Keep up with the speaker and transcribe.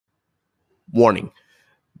Warning: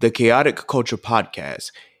 the Chaotic Culture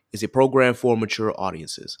Podcast is a program for mature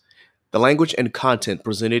audiences. The language and content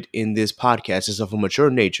presented in this podcast is of a mature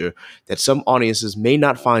nature that some audiences may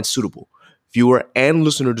not find suitable. Viewer and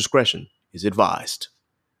listener discretion is advised.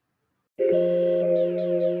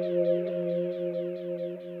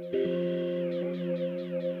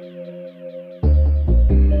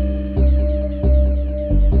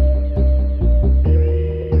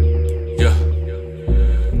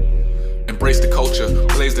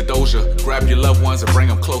 Blaze the doja, grab your loved ones and bring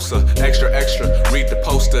them closer. Extra, extra, read the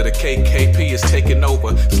poster. The KKP is taking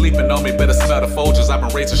over. Sleeping on me, better smell the Folgers. I've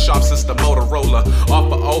been razor sharp since the Motorola.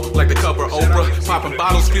 Off of O, like the cover Oprah. Popping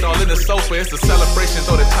bottles, feet all in the sofa. It's a celebration,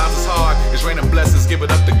 though the times is hard. It's raining blessings, give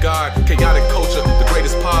it up to God. Chaotic culture, the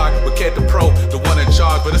greatest pod. With Ked the Pro, the one in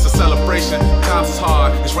charge. But it's a celebration, times is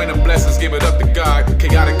hard. It's raining blessings, give it up to God.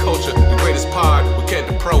 Chaotic culture, the greatest pod. With Ked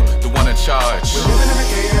the Pro, the one in charge. We're living in a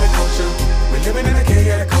chaotic culture. We're living in a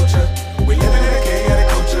chaotic culture. We're living in a chaotic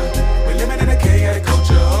culture. We're living in a chaotic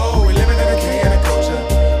culture. Oh, we're living in a chaotic culture.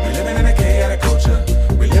 We're living in a chaotic culture.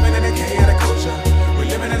 We're living in a chaotic culture. We're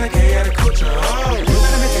living in a chaotic culture. Oh, we're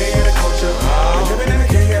living in a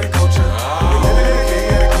chaotic culture. We're living in a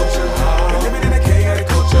chaotic culture. We're living in a chaotic culture. We're living in a chaotic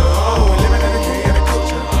culture. Oh, we're living in a chaotic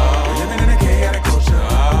culture. We're living in a chaotic culture.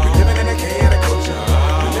 We're living in a chaotic culture.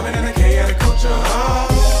 We're living in a chaotic culture.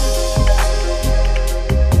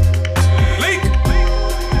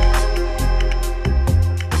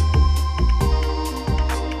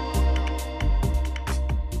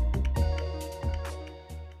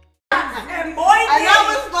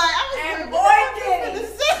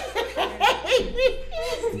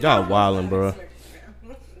 Y'all wildin', bro.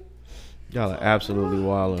 Y'all are absolutely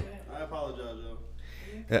wildin'. I apologize,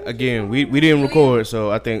 yo. Again, we didn't record, so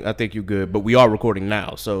I think you're good. But we are recording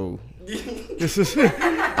now, so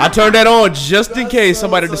I turned that on just in case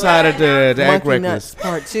somebody decided to act reckless.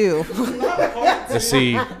 Part 2. Let's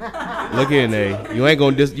see. Look here, Nay. You ain't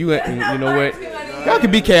gonna you know what? Y'all can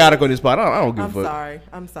be chaotic on this spot. I don't give a fuck.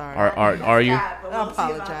 I'm sorry. Are you? I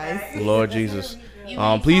apologize. Lord Jesus.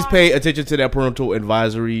 Please pay attention to that parental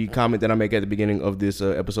advisory comment that I make at the beginning of this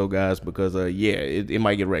episode, guys, because it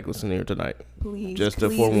might get reckless in here tonight. Please, just a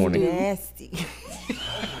forewarning. Nasty.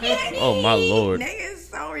 Oh my Lord. Nigga is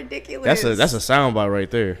so ridiculous. That's a soundbite right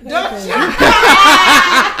there.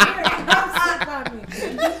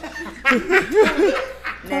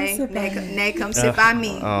 Nay, come sit by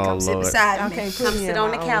me. Come sit beside me. Come sit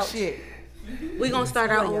on the couch. We're going to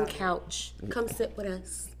start our own couch. Come sit with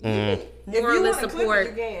us. Moral and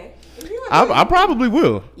support. I probably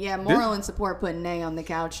will. Yeah, moral and support putting Nay on the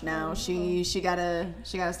couch now. She gotta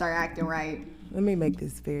start acting right. Let me make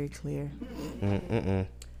this very clear.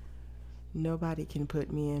 Nobody can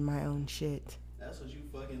put me in my own shit. That's what you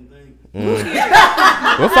fucking think.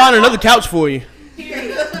 We'll find another couch for you.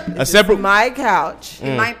 A separate my couch.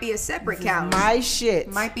 It might be a separate couch. My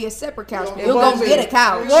shit. Might be a separate couch. You're gonna get a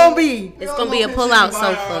couch. It won't be. It's gonna be a pull-out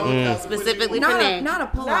sofa, specifically for Nay. Not a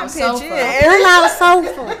pull-out sofa. Pull-out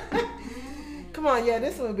sofa. Come on, yeah,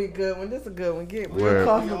 this will be a good one. This is a good one. Get real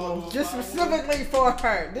comfortable. Just specifically for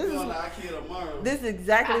her. This is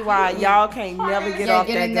exactly why y'all can't never get off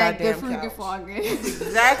that goddamn couch. This is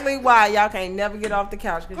exactly why y'all can't never get off the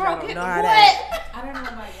couch, because y'all don't know how to act. I don't know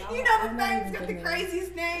about y'all. You know the names got the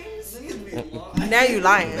craziest names. Now you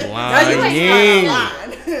lying.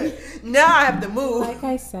 Now I have to move. Like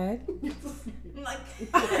I said,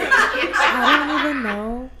 I don't even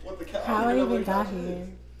know how I even got here.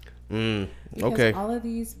 Because okay. all of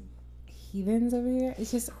these heathens over here,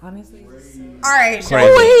 it's just honestly all right, Shelby.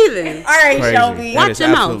 All right, crazy. Shelby. That Watch is your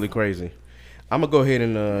mouth. absolutely crazy. I'm gonna go ahead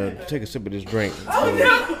and take a sip of this drink.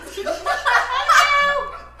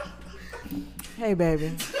 Hey,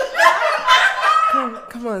 baby.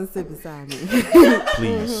 Come on, sit beside me.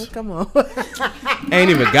 Please. Come on. Ain't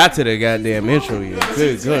even got to the goddamn intro yet.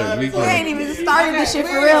 Good. We ain't even started this shit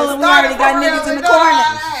for real, and we already got niggas in the corner.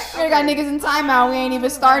 We already got niggas in timeout. We ain't even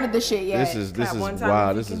started the shit yet. This is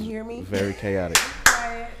wow. This is very chaotic.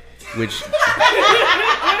 Which,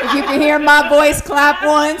 if you can hear my voice clap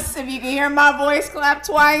once, if you can hear my voice clap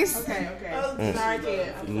twice.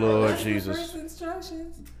 Okay. Lord Jesus.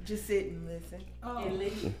 instructions. Just sit and listen. And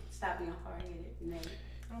listen. Stop being hard-headed, Nay.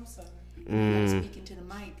 I'm sorry. I'm speaking to the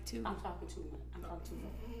mic too. I'm talking too much.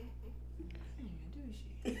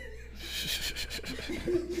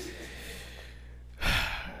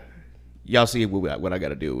 y'all see what I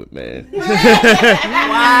gotta deal with, man.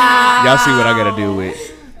 Wow. Y'all see what I gotta deal with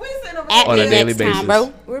on a daily basis,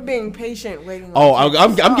 bro. We're being patient, waiting. Oh,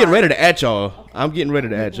 I'm getting ready to at y'all. I'm getting ready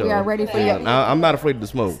to at y'all. We are ready for you. I'm not afraid to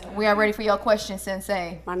smoke. We are ready for your question,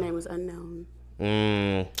 Sensei. My name is unknown.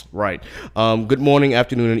 Right. Good morning,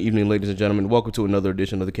 afternoon, and evening, ladies and gentlemen. Welcome to another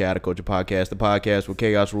edition of the Chaotic Culture Podcast, the podcast where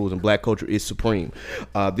chaos rules and black culture is supreme.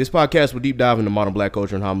 This podcast will deep dive into modern black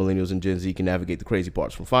culture and how millennials and Gen Z can navigate the crazy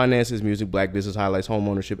parts from finances, music, black business highlights, home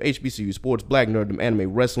ownership, HBCU, sports, black nerddom,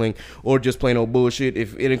 anime, wrestling, or just plain old bullshit.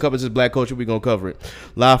 If it encompasses black culture, we're going to cover it.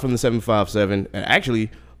 Live from the 757, and actually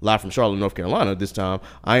live from Charlotte, North Carolina this time.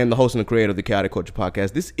 I am the host and the creator of the Chaotic Culture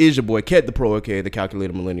Podcast. This is your boy, Ked the Pro, aka the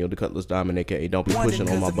Calculated Millennial, the Cutlass Diamond, aka Don't Be Pushing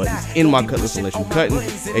on My Buttons in My Cutlass Unless You Cutting,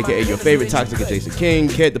 aka your favorite toxic adjacent king,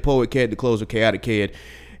 Ked the Poet, Ked the Closer, Chaotic Ked,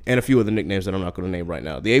 and a few other nicknames that I'm not going to name right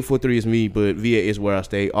now. The 843 is me, but VA is where I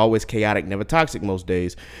stay. Always chaotic, never toxic most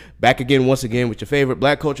days. Back again, once again, with your favorite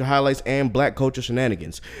black culture highlights and black culture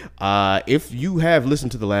shenanigans. If you have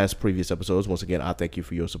listened to the last previous episodes, once again, I thank you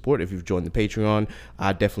for your support. If you've joined the Patreon,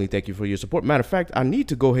 I definitely thank you for your support. Matter of fact, I need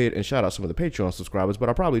to go ahead and shout out some of the Patreon subscribers, but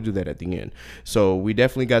I'll probably do that at the end. So we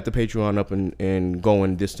definitely got the Patreon up and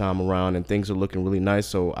going this time around, and things are looking really nice.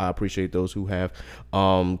 So I appreciate those who have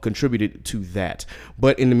contributed to that.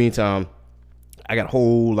 But in the meantime, I got a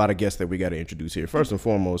whole lot of guests that we got to introduce here. First and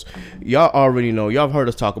foremost, y'all already know, y'all have heard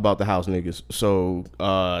us talk about the house niggas. So,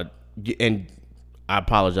 and I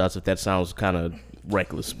apologize if that sounds kind of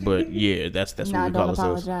reckless, but yeah, that's what we call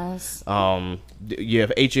ourselves. Yeah,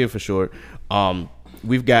 HN for short.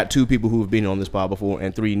 We've got 2 people who have been on this pod before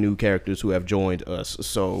and 3 new characters who have joined us.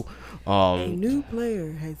 So, a new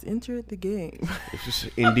player has entered the game.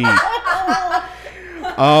 Indeed.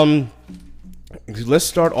 Let's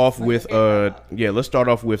start off with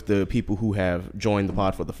the people who have joined the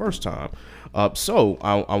pod for the first time. So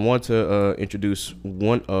I want to introduce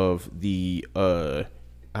one of the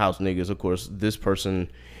house niggas. Of course, this person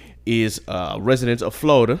is resident of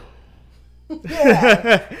Florida.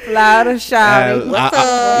 Yeah. Florida shouty. What's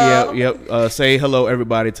up? Yep. Say hello,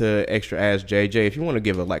 everybody, to Extra Ass JJ. If you want to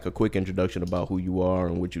give a quick introduction about who you are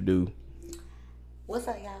and what you do. What's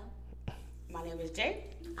up, y'all? My name is Jay.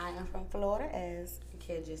 I am from Florida, as the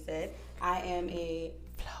kid just said. I am a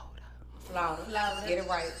Florida. Get it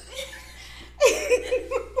right.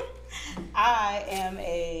 I am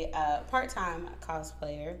a part-time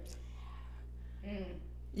cosplayer.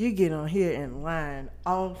 You get on here and line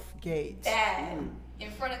off gates. Dad, in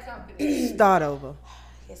front of company. Start over.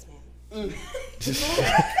 Yes, ma'am.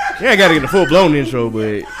 Yeah, I gotta get a full-blown intro,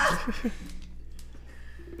 but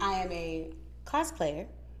I am a cosplayer.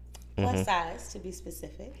 Plus size, to be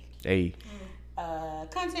specific. Hey.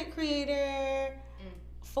 Content creator,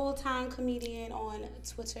 full-time comedian on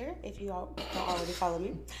Twitter, if you all don't already follow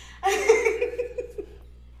me.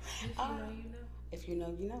 If you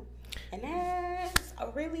know, you know. And that's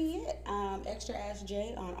really it. Extra Ass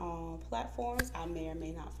J on all platforms. I may or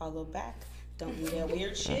may not follow back. Don't do that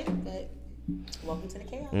weird shit, but welcome to the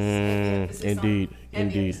chaos. Indeed.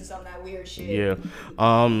 Emphasis on that weird shit. Yeah.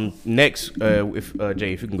 Next, if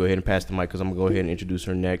Jay, if you can go ahead and pass the mic, because I'm gonna go ahead and introduce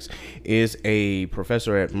her next, is a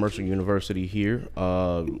professor at Mercer University here,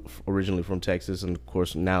 originally from Texas, and of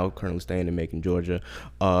course now currently staying in Macon, Georgia.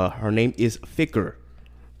 Her name is Ficker.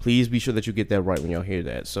 Please be sure that you get that right when y'all hear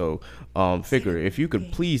that. So, Ficker, if you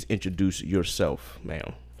could please introduce yourself,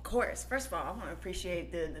 ma'am. Of course. First of all, I want to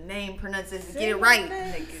appreciate the name pronunciation. Get it right,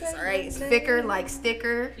 niggas. All right, it's Ficker, like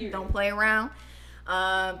sticker. Don't play around.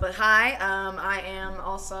 But hi, I am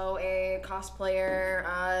also a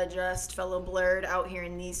cosplayer. Just fellow blurred out here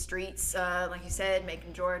in these streets, like you said,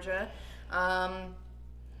 Macon, Georgia.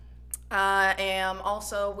 I am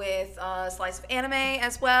also with Slice of Anime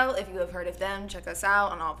as well. If you have heard of them, check us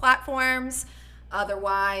out on all platforms.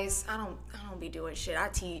 Otherwise, I don't be doing shit. I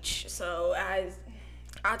teach, so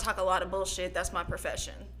I talk a lot of bullshit. That's my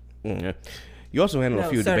profession. Yeah. You also handle a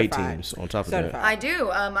few debate teams on top of that. I do.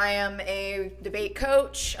 I am a debate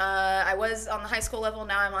coach. I was on the high school level.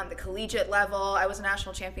 Now I'm on the collegiate level. I was a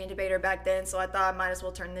national champion debater back then, so I thought I might as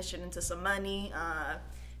well turn this shit into some money.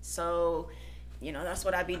 So, you know, that's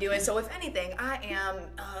what I'd be doing. So if anything, I am,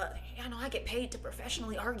 I get paid to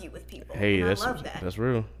professionally argue with people. Hey, I love that. That's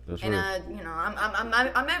real. That's real. And you know,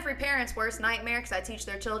 I'm every parent's worst nightmare because I teach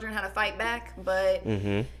their children how to fight back. But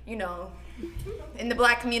you know, in the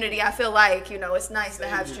black community, I feel like, you know, it's nice to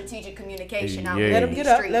have strategic communication out there. Let them get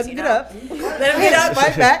up. Let them get up. Let them get up.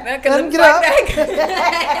 Fight back. Let them get up.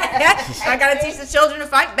 I gotta teach the children to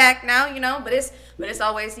fight back now, you know. But it's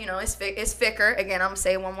always, you know, it's Ficker. Again, I'm gonna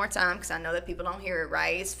say it one more time because I know that people don't hear it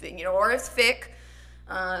right. It's, you know, or it's Fick.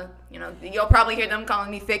 You know, you'll probably hear them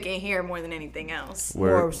calling me Fick in here more than anything else.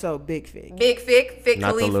 More so Big Fick. Big Fick, Fick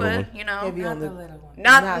Not Khalifa, you know. Not the little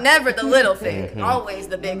one. Never the little Fick. Always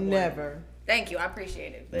the big one. Never. Thank you, I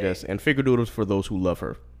appreciate it. Yes, and Ficker doodles for those who love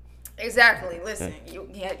her. Exactly. Listen,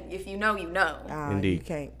 if you know, you know. Indeed. You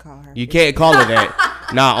can't call her. You can't call her that.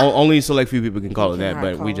 Nah, only select few people can call her that,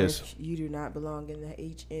 but we just... You do not belong in the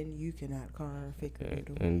HN. You cannot call her fake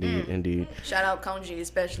noodle. Indeed. Shout out Konji,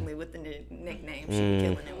 especially with the nickname. She be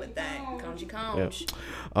killing it with that. Konji.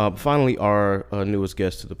 Yep. Finally, our newest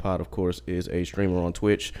guest to the pod, of course, is a streamer on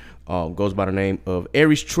Twitch. Goes by the name of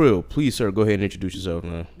Aries Trill. Please, sir, go ahead and introduce yourself,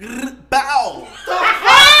 man. Bow!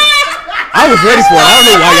 I was ready for it. I don't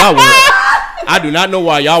know why y'all weren't. I do not know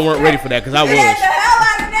why y'all weren't ready for that, because I was.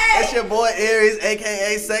 That's your boy Aries,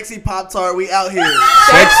 a.k.a. Sexy Pop-Tart. We out here.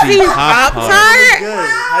 Sexy Pop-Tart. Good.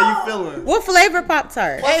 How you feeling? What flavor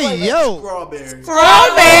Pop-Tart? Hey, yo. Strawberry.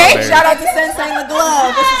 Strawberry. Shout out to Sensei the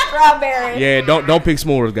Glove. This is strawberry. Yeah, don't pick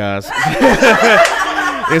s'mores, guys.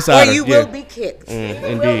 Or you will be kicked.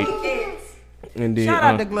 Indeed. Shout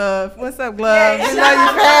out to Glove. What's up, Glove? You know you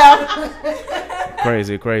fail.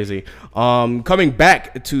 Crazy. Coming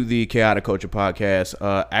back to the Chaotic Culture podcast,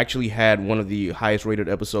 actually had one of the highest rated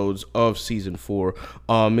episodes of season 4.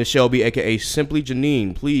 Miss Shelby, aka Simply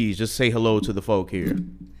Janine, please just say hello to the folk here.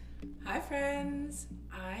 Hi, friends.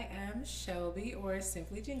 I am Shelby, or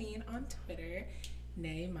Simply Janine on Twitter.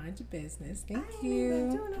 Nay, mind your business. Thank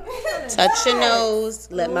you. Touch your nose.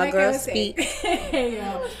 Let my girl speak.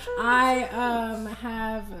 I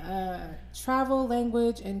have a travel,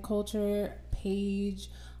 language, and culture page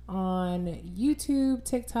on YouTube,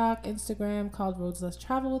 TikTok, Instagram called Roads Less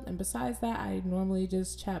Traveled. And besides that, I normally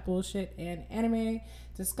just chat bullshit and anime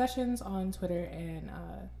discussions on Twitter and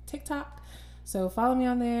TikTok. So follow me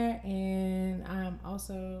on there. And I'm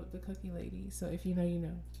also the cookie lady. So if you know, you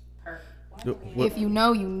know. If you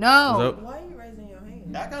know, you know. Why are you raising your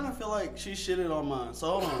hand? I kind of feel like she shitted on mine.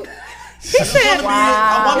 So hold on. Wow.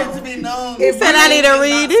 I want it to be known. He said I need a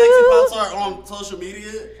redo. Sexy Pop-Tart on social media.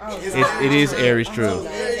 It is Aries Trill.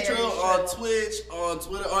 Aries Trill on Twitch, on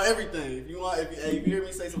Twitter, on everything. If you hear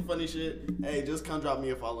me say some funny shit, hey, just come drop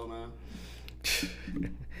me a follow, man.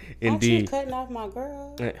 Indeed. Aren't you cutting off my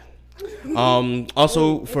girl?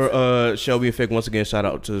 Also for Shelby and Fick, once again, shout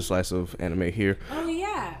out to the Slice of Anime here. Oh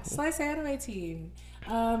yeah, Slice Anime Team.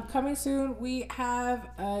 Coming soon, we have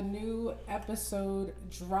a new episode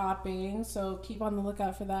dropping, so keep on the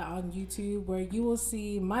lookout for that on YouTube, where you will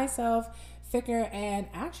see myself, Ficker, and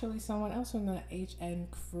actually someone else from the HN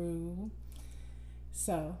crew.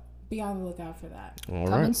 So be on the lookout for that. All right.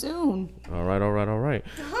 Coming soon. All right. Girl,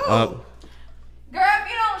 if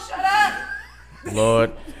you don't shut up.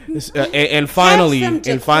 Lord, and finally,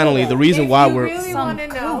 the reason why if you we're really want to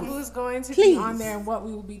know who's going to be on there and what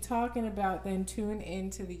we will be talking about, then tune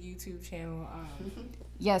into the YouTube channel.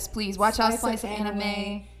 Yes, please watch out. Slice of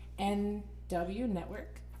Anime NW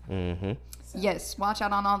Network. Mm-hmm. So. Yes, watch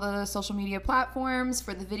out on all the social media platforms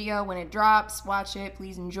for the video when it drops. Watch it,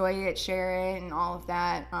 please enjoy it, share it, and all of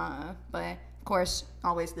that. But of course,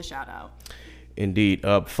 always the shout out. Indeed.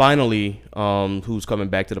 Finally, who's coming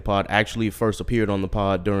back to the pod, actually first appeared on the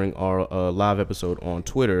pod during our live episode on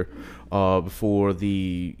Twitter before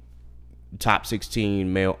the top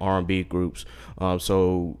 16 male R&B groups.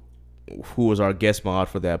 So who was our guest mod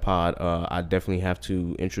for that pod? I definitely have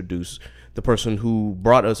to introduce the person who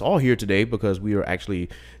brought us all here today, because we are actually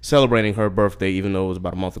celebrating her birthday, even though it was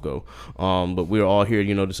about a month ago. But we're all here,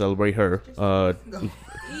 to celebrate her.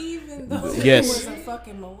 Even though yes. it was a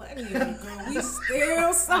fucking millennium ago, we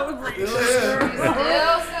still celebrate.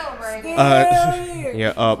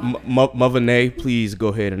 Mother Nay, please go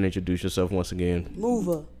ahead and introduce yourself once again.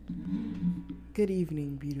 Mover. Good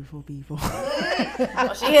evening, beautiful people.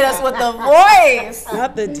 Oh, she hit us with the voice.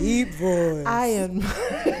 Not the deep voice. I am.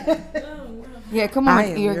 Yeah, come on,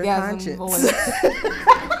 eargasm voice.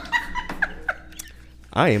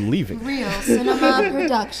 I am leaving. Real Cinema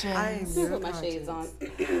Productions. I am your Put my shades on.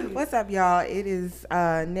 What's up, y'all? It is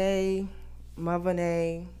Nay, Mother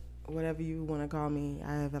Nay, whatever you want to call me.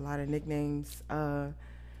 I have a lot of nicknames. What I'm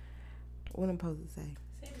supposed to say?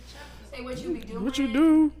 Say what you be doing. What you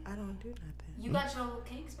do? I don't do nothing. You got your little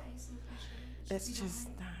cake space. That's just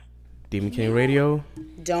not. Demon King Radio.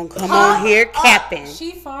 Don't come on here capping.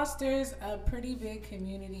 She fosters a pretty big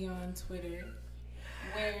community on Twitter,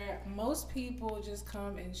 where most people just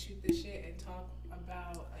come and shoot the shit and talk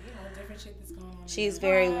about different shit that's going on. She's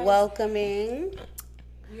very welcoming.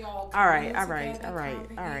 We all right,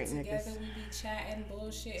 niggas. niggas. We be chatting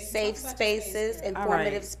bullshit. And Safe spaces,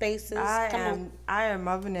 informative spaces. I am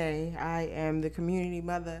Mother Nay. I am the community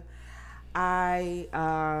mother.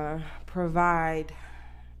 I provide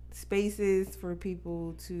spaces for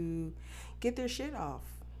people to get their shit off.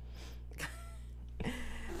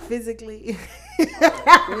 Physically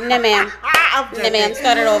No, ma'am. No, ma'am.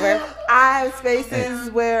 Start it over. I have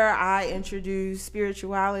spaces where I introduce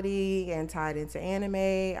spirituality and tied into anime.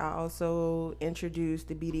 I also introduce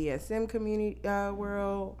the BDSM community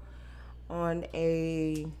world on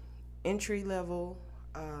a entry level.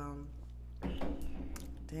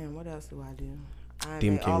 Damn, what else do I do? I'm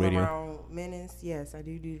Demon an King Radio. all-around menace. Yes, I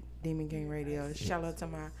do Demon King Radio. Shout out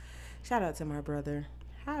to my brother.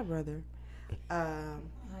 Hi, brother. Hi,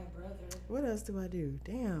 brother. What else do I do?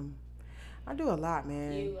 Damn, I do a lot,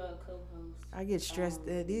 man. You co-host. I get stressed.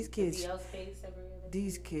 These kids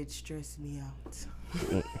stress me out.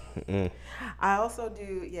 I also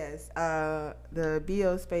do the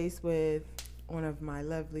BO space with one of my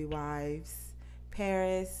lovely wives,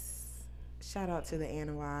 Paris. Shout out to the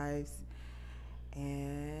Anna wives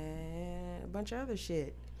and a bunch of other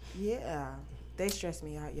shit. Yeah, they stress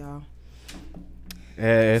me out, y'all.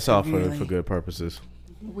 Yeah, it's all for good purposes.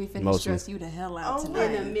 We finna stress you the hell out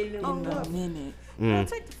tonight. In a minute. Girl,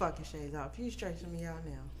 take the fucking shades off. You stressing me out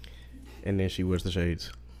now. And then she wears the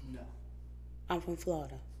shades. No. I'm from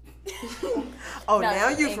Florida. Now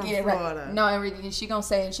you from Florida. Right. No, everything she gonna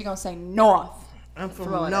say north. I'm from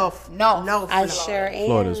Florida. North. I sure am.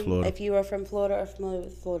 Florida's Florida. If you are from Florida or familiar with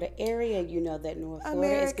the Florida area, you know that North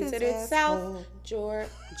Florida is considered South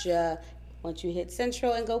Georgia. Once you hit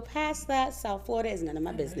Central and go past that, South Florida is none of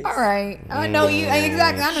my business. All right. I know you.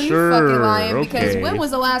 Exactly. I know you fucking lying. Because when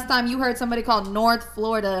was the last time you heard somebody call North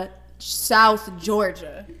Florida South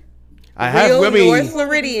Georgia? North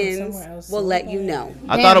Floridians will let you know.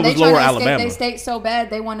 I thought it was Lower Alabama. They state so bad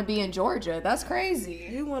they want to be in Georgia. That's crazy.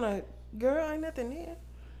 You want to... Girl, ain't nothing there.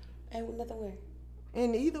 Ain't nothing where?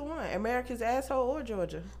 In either one. America's asshole or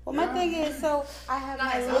Georgia. Well, my thing is, so I have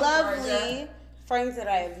my lovely friends that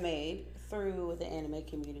I have made through the anime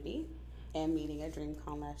community and meeting at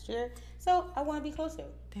DreamCon last year. So I want to be closer.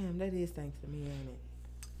 Damn, that is thanks to me, ain't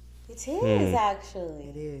it? It is, actually.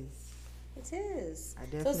 It is. It is. I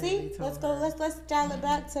definitely let's go. Let's dial it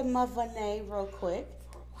back to Mavane real quick.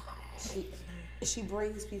 She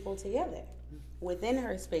brings people together within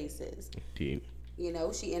her spaces. Indeed. You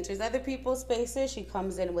know, she enters other people's spaces. She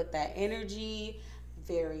comes in with that energy,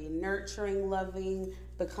 very nurturing, loving,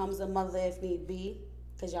 becomes a mother if need be,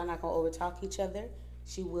 because y'all not going to overtalk each other.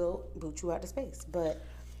 She will boot you out of space. But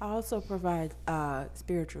I also provide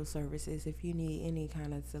spiritual services. If you need any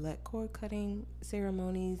kind of select cord cutting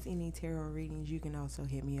ceremonies, any tarot readings, you can also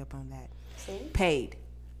hit me up on that. See? Paid.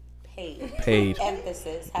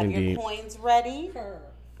 Emphasis. Have Indeed. your coins ready.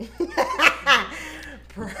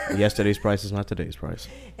 Yesterday's price is not today's price.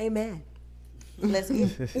 Amen. Let's get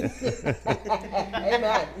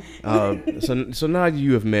Amen. So now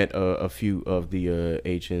you have met a few of the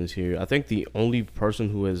HNs here. I think the only person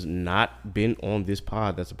who has not been on this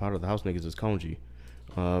pod that's a part of the House Niggas is Konji.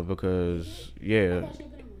 Because,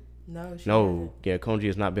 Konji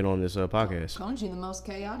has not been on this podcast. Konji, the most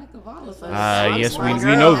chaotic of all of us. Yes, we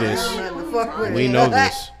know this. We know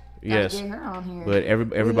this. Yes. Get her on here. But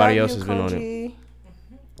everybody else has been on it.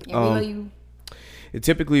 Yeah, we love you.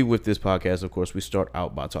 Typically with this podcast, of course, we start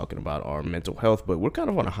out by talking about our mental health, but we're kind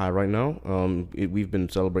of on a high right now. We've been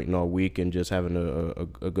celebrating all week and just having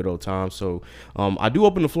a good old time. So I do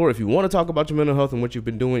open the floor. If you want to talk about your mental health and what you've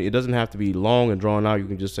been doing, it doesn't have to be long and drawn out. You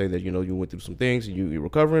can just say that, you went through some things and you're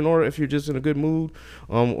recovering, or if you're just in a good mood,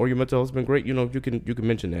 or your mental health's been great, you can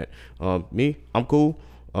mention that. Me, I'm cool.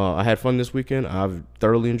 I had fun this weekend. I've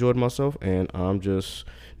thoroughly enjoyed myself, and I'm just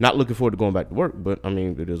not looking forward to going back to work. But I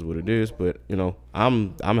mean, it is what it is. But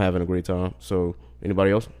I'm having a great time. So,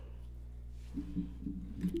 anybody else?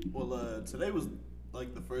 Well, today was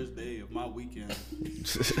like the first day of my weekend.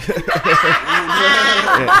 This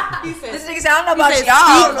nigga said, I don't know about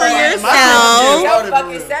y'all. Speak for yourself. Your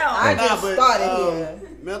fucking self. I just started here.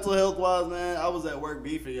 Mental health wise, man, I was at work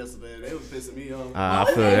beefing yesterday. They was pissing me off. I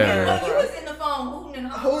feel that. You was in the phone hooting and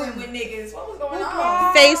hollering with niggas. What was going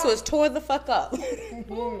on? Face was tore the fuck up. It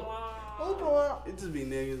just be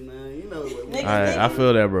niggas, man. You know what? I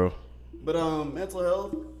feel that, bro. But mental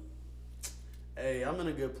health. Hey, I'm in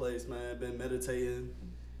a good place, man. Been meditating,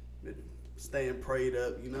 been staying prayed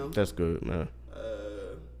up. That's good, man.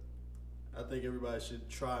 I think everybody should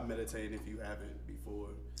try meditating if you haven't before.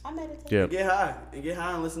 I meditate. Yeah. Get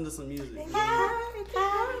high and listen to some music.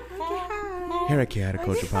 Here at Chaotic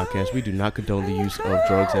Culture Podcast, we do not condone the use of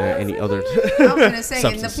drugs or any other I'm going to say,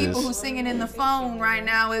 and the substances. people who singing in the phone right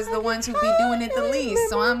now is the ones who be doing it the least.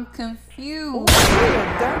 So I'm confused. Phew.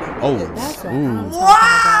 Oh. That's what Ooh. I'm talking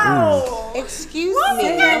about. Excuse Say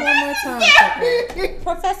me. that one more time, Tucker.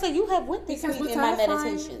 Professor, you have witnessed Because me what in my I find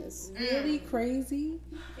meditations. really crazy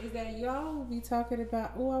is that y'all will be talking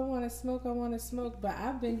about, I want to smoke, but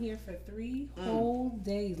I've been here for 3 whole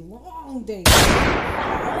days, long days.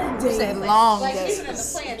 You said long Like, days. even in the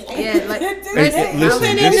plant. Yeah, like Listen,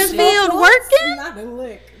 Been in the this, field working. Not a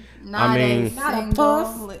lick. not I mean- a Not a single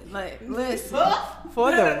puff. like listen.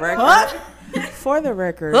 For the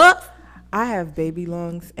record, I have baby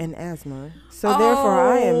lungs and asthma, so therefore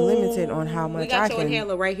I am limited on how We much got I your can.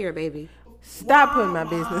 inhaler right here, baby. Stop putting my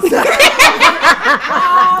business.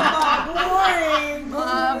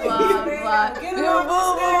 Blah blah blah. Get him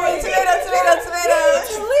off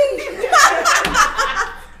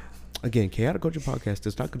again, Chaotic Culture Podcast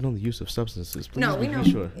does not condone the use of substances. Please No, we be know.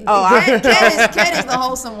 sure. Ken is the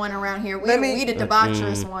wholesome one around here. We the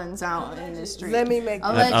debaucherous Mm. ones out in the street. Let me make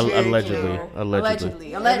Allegedly.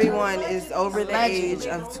 Allegedly. Everyone is over the Allegedly. age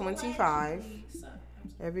of 25.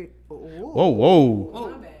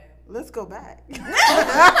 Whoa. Let's go back.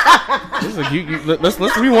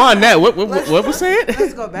 Let's rewind that. What was said?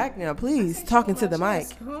 Let's go back now, please. Talking to the mic.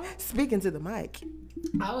 Speaking to the mic.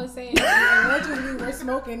 I was saying allegedly we're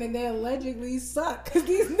smoking and they allegedly suck because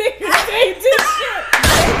these niggas say this shit.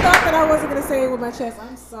 They thought that I wasn't gonna say it with my chest.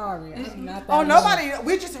 I'm sorry. I'm not that. Oh, nobody.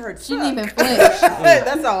 We just heard She suck. didn't even flinch.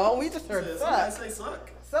 That's all. We just heard Somebody suck. say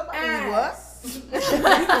suck. Somebody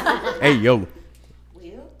what? Hey, yo.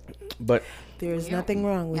 But There is nothing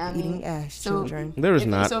wrong with Yeah, I mean, eating ash, so- children. there is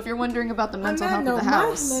not. So if you're wondering about the On mental that health of note, the my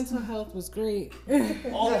house, mental health was great.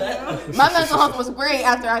 my mental health was great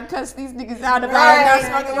after I cussed these niggas out about not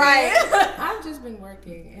smoking weed. I've just been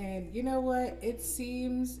working, and you know what? It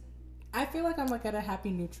seems I feel like I'm like at a happy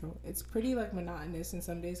neutral. It's pretty like monotonous, and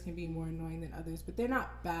some days can be more annoying than others, but they're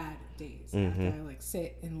not bad days. After I like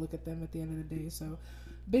sit and look at them at the end of the day. So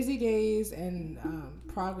busy days and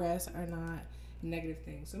progress are not negative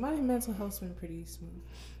things. So my mental health's been pretty smooth.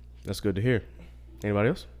 That's good to hear. Anybody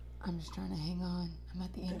else? I'm just trying to hang on. I'm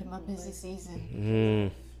at the end of my busy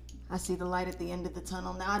season. I see the light at the end of the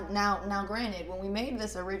tunnel. Now, granted, when we made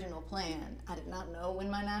this original plan, I did not know when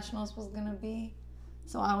my nationals was gonna be.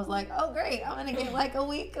 So I was like, oh great, I'm gonna get like a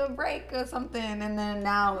week of break or something. And then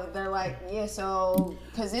now they're like, yeah, so,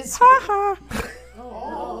 cause it's.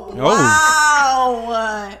 Oh.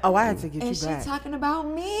 Wow. Oh, I had to get And you she back. talking about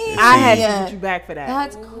me. I had to get you back for that.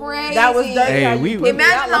 That's crazy. That was dirty. Hey, how you we- put me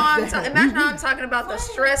Imagine out how like that. imagine how I'm talking about the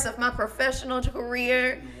stress of my professional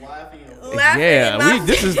career. Yeah,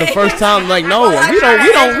 this is the first time. Like, no,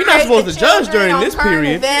 we're not supposed to judge during this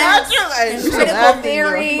period. Critical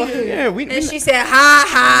theory. Yeah, And she said, "Ha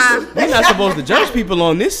ha." we're not supposed to judge people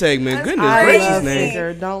on this segment. Goodness I gracious, love man.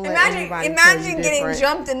 Nigger. Don't let anybody tell you Imagine getting different.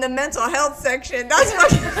 jumped in the mental health section. That's what.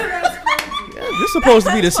 This is supposed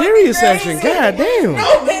to be the serious section. God damn. No,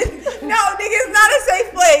 nigga, it's not a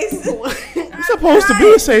safe place. It's supposed to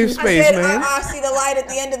be a safe space, I said, man. I see the light at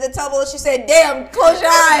the end of the tunnel. She said, "Damn, close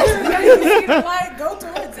your eyes." Go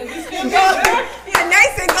towards it. Yeah,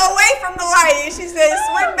 Nate said, "Go away from the light." And she said,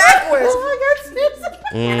 "Swim backwards."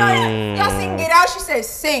 Y'all seen Get Out? She said,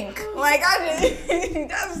 "Sink." Like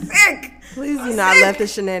that's sick. Please do not let the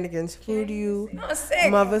shenanigans fool you. I'm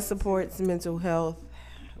sick. Mother supports mental health.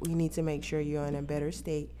 We need to make sure you're in a better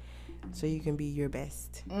state so you can be your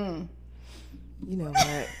best. You know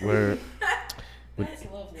what? Word. It's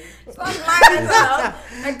not my mental health.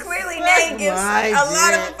 And clearly Nate gives a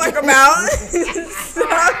lot of a fuck about. So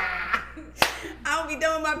I'll be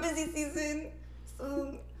done with my busy season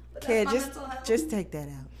soon. But Kid, that's my mental health. just take that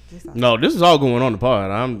out. Just all- No, this is all going on the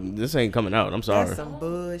pod. This ain't coming out. I'm sorry. That's some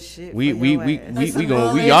bullshit. We for your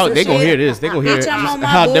ass. they gonna hear this. They gonna hear Bitch, I'm on my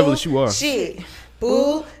how bull devilish you are. Shit.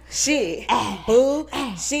 Boo. Shit. Boo.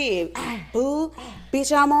 Shit. Boo.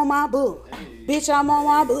 Bitch, I'm on my boo. Bitch, I'm on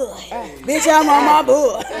my boo. Bitch, I'm on my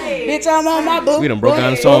boo. Bitch, I'm on my boo. We done broke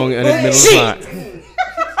down the song in the middle of the plot.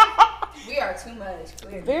 We are too much.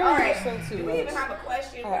 Clearly. Very All right. much so too Do we even have a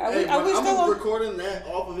question? Are Hey, we I'm still on? recording that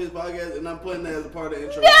off of his podcast, and I'm putting that as a part of the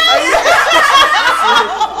intro.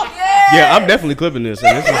 Yeah, I'm definitely clipping this.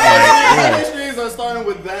 And this is like, yeah. The streams are starting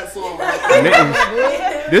with that song.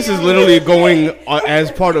 This is literally going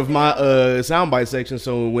as part of my soundbite section.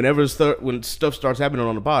 So when stuff starts happening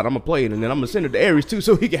on the pod, I'm gonna play it, and then I'm gonna send it to Aries too,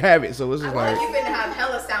 so he can have it. So it's just like, You finna have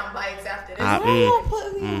hella sound bites after this. Why y'all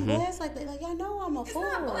put me on blast like that? Like y'all know I'm a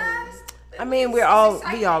fool. I mean, we all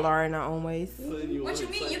are in our own ways. What you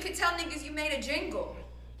mean? You can tell niggas you made a jingle.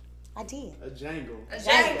 I did. A jangle. A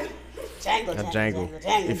jangle. Jangle. a jangle.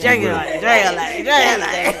 Jangle. Jangle like, jangle like, jangle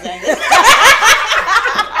like.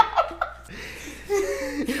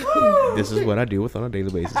 This is what I deal with on a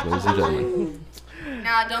daily basis, ladies and gentlemen.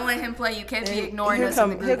 Nah, don't let him play. You can't be ignoring us in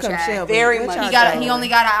the group chat. Shelby. Very much. He only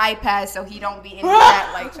got an iPad, so he don't be in the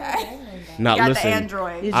chat like that. Not He got listen. the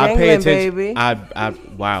Android. You're I pay jangling, attention.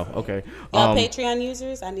 baby. Wow. Okay. Y'all Patreon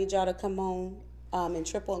users, I need y'all to come on and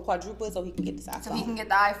triple and quadruple it so he can get this iPhone. So he can get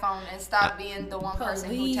the iPhone and stop being the one person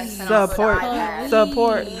who texts him Support. with the iPad.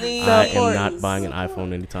 Support. I am not buying an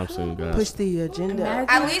iPhone anytime soon, guys. Push the agenda.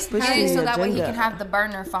 At least Push get it the so that way he agenda. can have the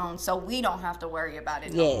burner phone, so we don't have to worry about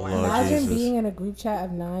it. Yeah. No more. Lord Imagine Jesus. being in a group chat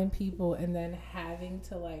of 9 people and then having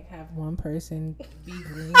to like have one person be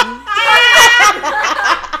green.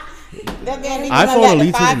 iPhone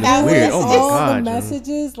elitism is weird. Oh my All the god. John.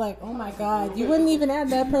 messages, like, oh my god, you wouldn't even add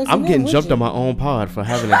that person. I'm in, getting would jumped you? on my own pod for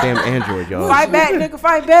having a damn Android, y'all. Fight back, nigga.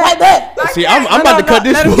 Fight back. See, I'm about to cut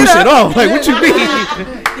this let him get bullshit up. off. Like, what you mean?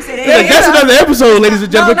 That's another episode, ladies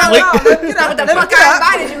and gentlemen. Click. What the fuck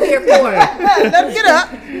I invited you here for? Let him get up.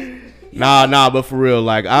 Nah, but for real,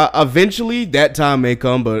 like, eventually that time may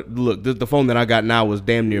come. But look, the phone that I got now was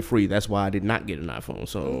damn near free. That's why I did not get an iPhone.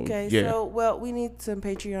 So Okay, yeah. so well, we need some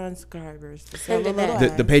Patreon subscribers to Send sell it a little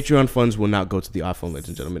back. The Patreon funds will not go to the iPhone, ladies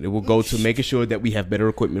and gentlemen. It will go to making sure that we have better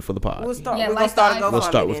equipment for the pod. We'll start. Yeah, we're like gonna start a the GoFundMe. We'll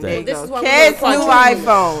start with then. There that. you This go. is what Kids, we're new quadruple.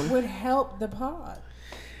 iPhone. Would help the pod.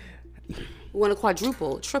 We want to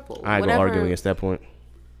quadruple, triple, I ain't gonna argue against that point.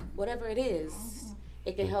 whatever it is.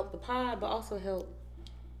 It can help the pod, but also help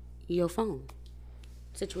your phone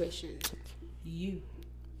situation.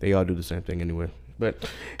 They all do the same thing anyway. But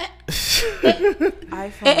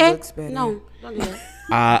iPhone looks better. No, don't do that.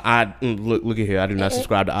 I look at here. I do not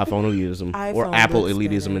subscribe to iPhone elitism or iPhone Apple looks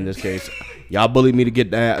elitism better. in this case. Y'all bullied me to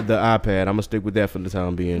get the iPad. I'm gonna stick with that for the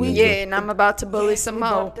time being. Yeah, and I'm about to bully some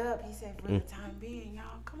more. He said for the time being, y'all.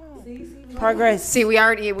 Come on. Progress. See, we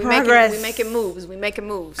Progress. making moves. We making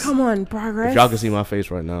moves. Come on, progress. If y'all can see my face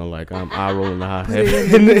right now, like I'm eye rolling the high Put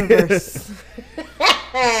it in the universe.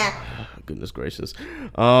 Goodness gracious.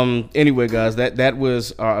 Anyway, guys, that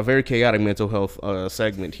was a very chaotic mental health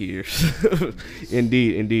segment here.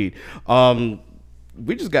 Indeed.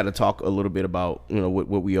 We just got to talk a little bit about what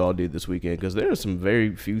we all did this weekend, because there are some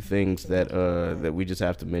very few things that that we just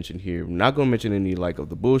have to mention here. I'm not gonna mention any like of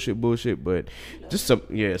the bullshit, but just some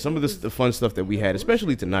of the fun stuff that we had,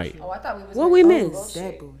 especially tonight. Oh, I thought we was What we missed?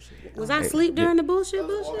 That bullshit. Was I asleep during the bullshit?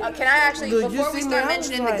 Can I actually, Look, you before we see start me, I was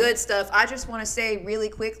mentioning the like- good stuff, I just want to say really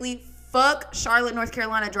quickly, fuck Charlotte, North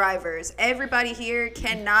Carolina drivers. Everybody here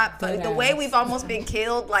cannot, the way we've almost been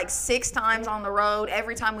killed like 6 times on the road,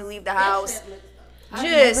 every time we leave the house. I've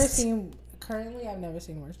never Just seen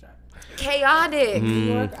worse drivers. chaotic.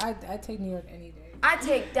 New York, I take New York any day. I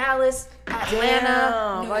take Dallas,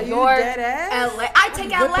 Atlanta, Are New you York, dead ass? LA. I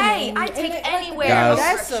take LA. I take anywhere. Guys. over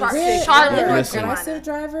That's some Charlotte, shit. North Listen. Carolina. Aggressive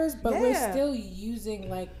drivers, but we're Yeah. still using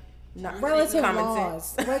like Not relative common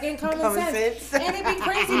laws, sense. like in common, Common sense. sense. And it'd be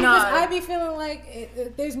crazy No. because I be feeling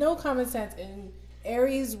like there's no common sense. And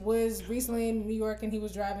Aries was recently in New York and he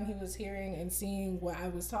was driving, he was hearing and seeing what I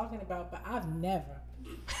was talking about, but I've never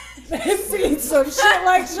seen some shit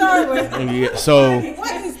like Charlotte. Yeah, so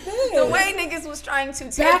What is this? The way niggas was trying to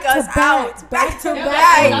take back us to out. back to back.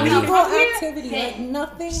 back, illegal activity, like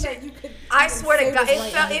nothing that you could. I swear to say God,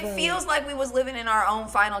 was right on the it road. feels like we was living in our own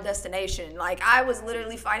final destination. Like I was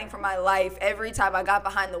literally fighting for my life every time I got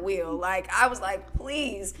behind the wheel. Like I was like,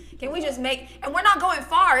 please, can we just make? And we're not going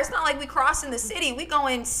far. It's not like we crossing the city. We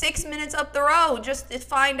going 6 minutes up the road just to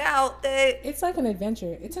find out that. It's like an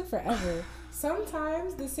adventure. It took forever.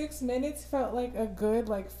 Sometimes the 6 minutes felt like a good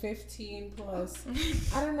 15 plus.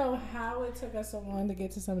 I don't know how it took us so long to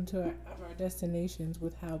get to some of our destinations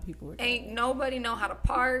with how people were driving. Ain't nobody know how to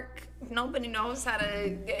park. Nobody knows how to.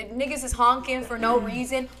 Niggas is honking for no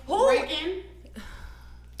reason. Who?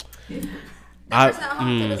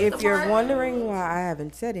 If you're wondering why I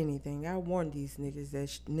haven't said anything, I warned these niggas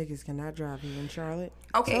that niggas cannot drive here in Charlotte.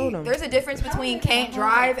 Okay, Told 'em. there's a difference between can't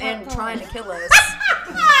drive and trying to kill us.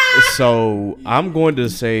 So I'm going to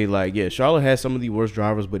say, Charlotte has some of the worst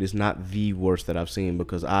drivers, but it's not the worst that I've seen,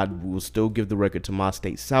 because I will still give the record to my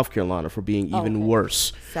state, South Carolina, for being even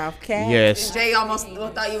worse. South Cat. Yes. Jay almost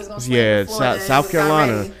thought he was gonna slam Yeah, the floor. South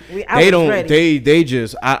Carolina. I was ready. They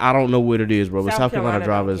just I don't know what it is, bro. But South South Carolina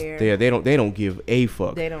Carolina drivers, don't they don't give a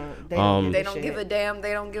fuck. They don't They don't give a damn.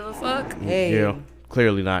 They don't give a fuck. Hey. Yeah,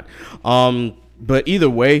 clearly not. But either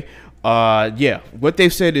way, what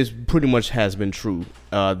they've said is pretty much has been true.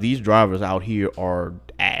 These drivers out here are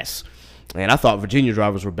ass, and I thought Virginia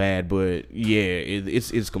drivers were bad, but yeah,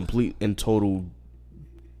 it's complete and total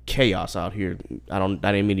chaos out here. I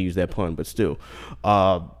didn't mean to use that pun, but still,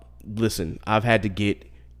 listen, I've had to get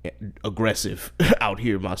aggressive out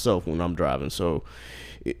here myself when I'm driving, so.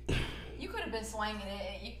 You could have been swinging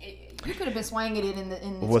it. You could have been swinging it in the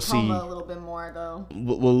Tacoma a little bit more though.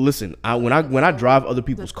 Well, listen. When I drive other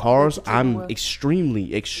people's cars, I'm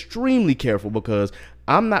extremely careful because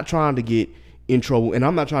I'm not trying to get in trouble, and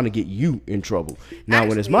I'm not trying to get you in trouble. Now,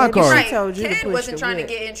 when it's my car, right. Ked wasn't trying to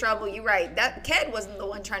get in trouble. You're right. That Ked wasn't the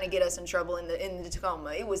one trying to get us in trouble in the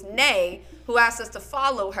Tacoma. It was Nay who asked us to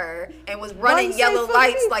follow her and was running yellow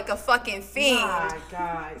lights like a fucking fiend. My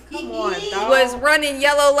God, come on, dog. Was running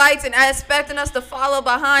yellow lights and expecting us to follow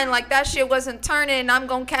behind like that shit wasn't turning and I'm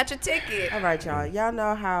gonna catch a ticket. All right, y'all. Y'all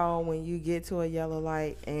know how when you get to a yellow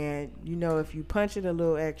light and you know if you punch it a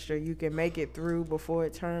little extra, you can make it through before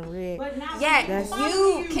it turns red. But not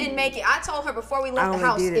you can make it. I told her before we left the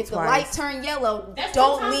house, if the light turned yellow,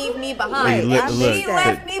 don't leave me behind. She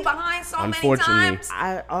left me behind so many times.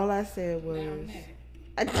 All I said was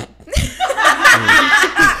it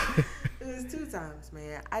was 2 times,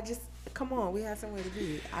 man. Come on, we have somewhere to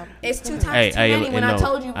be. It's 2 times too many when I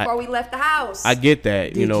told you before we left the house. I get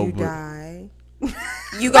that, Did you die?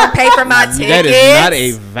 You gonna pay for my ticket? That is not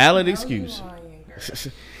a valid excuse.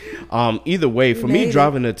 Either way, for me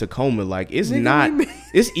driving to Tacoma, like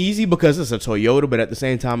it's easy because it's a Toyota, but at the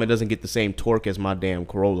same time, it doesn't get the same torque as my damn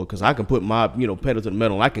Corolla because I can put my pedal to the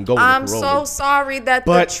metal. And I can go. I'm with the Corolla. so sorry that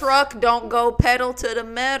the truck don't go pedal to the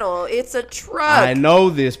metal. It's a truck. I know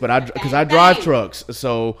this, but because I drive trucks,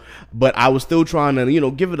 so but I was still trying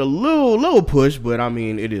to give it a little push. But I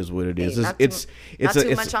mean, it is what it is. It's not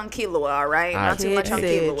too much on Killua, all right? Not too much on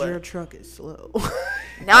Killua. Your truck is slow.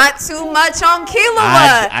 Not too much on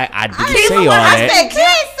Killua. I didn't say all that.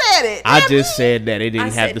 Kid said it. I just said that it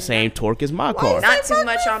didn't have the same torque as my car. Not too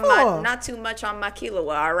much on my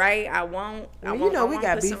Killua, all right? I won't. We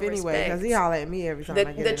got beef anyway because he holler at me every time I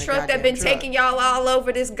get in the truck that been taking y'all all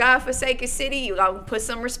over this godforsaken city. You gotta put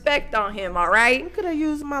some respect on him, all right? We could have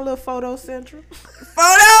used my little photo central.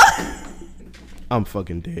 I'm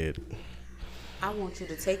fucking dead. I want you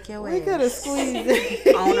to take your ass. We could have squeezed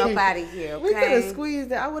it on up out of here. Okay? We could have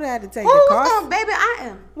squeezed it. I would have had to take the car. Who's baby? I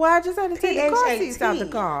am. Well, I just had to take the car seats out the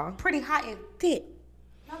car. Pretty hot and thick.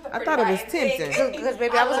 I thought it was tempting. Because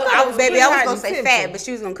baby, I was gonna say fat, but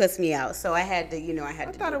she was gonna cuss me out, so I had to, I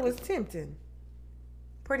thought it was tempting.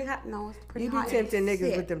 Pretty hot, no, it's pretty you hot. You be tempting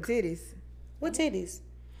niggas with them titties. What titties?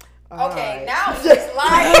 Okay, now she's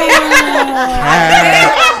lying.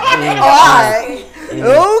 All right.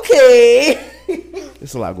 Okay.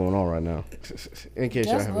 There's a lot going on right now. In case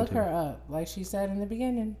just look her up, like she said in the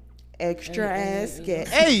beginning. Extra ass get.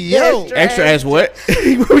 Hey yo, extra ass what?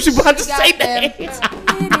 What was you about to say that?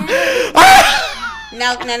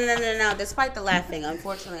 No. Despite the laughing,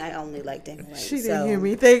 unfortunately, I only like Dana White. She didn't hear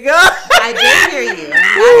me think up. I did hear you.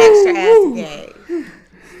 I'm not extra ass gay.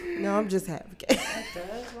 No, I'm just half gay.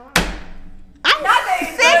 I'm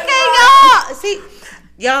thinking y'all. See,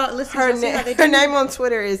 y'all listen. Her name on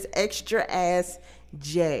Twitter is Extra Ass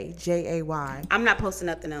Jay. I'm not posting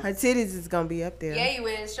nothing else. Her titties is gonna be up there. Yeah, you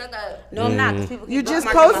is. Shut up. No, I'm not. People you just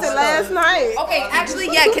posted last night. Okay, actually,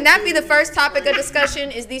 yeah. Can that be the first topic of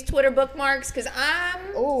discussion? Is these Twitter bookmarks? Because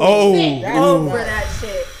I'm over that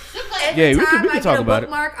shit. Yeah, we can talk about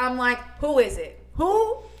bookmark, I'm like, who is it?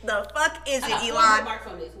 Who the fuck is it, Elon?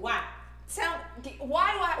 Why?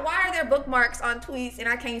 Why are there bookmarks on tweets and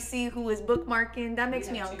I can't see who is bookmarking? That makes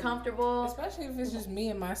me uncomfortable. Especially if it's just me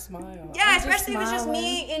and my smile. Yeah, especially if it's just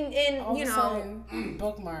me and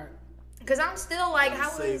bookmark. Because I'm still like, how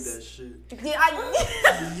save that shit. Yeah,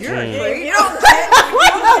 you're a creep. You don't get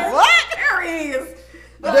what? There he is.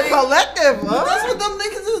 The collective, huh? That's what them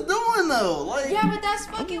niggas is doing though. Like, yeah, but that's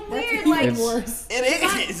fucking weird. Like, worse.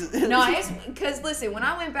 It is. No, it's because listen, when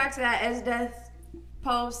I went back to that S-Death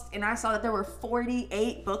post and I saw that there were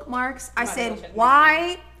 48 bookmarks, I said,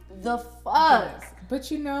 why the fuck? But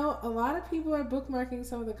a lot of people are bookmarking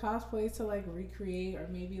some of the cosplays to like recreate or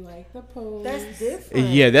maybe like the pose. That's different.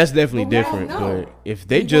 Yeah, that's definitely different. But if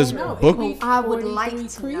they just book, I would like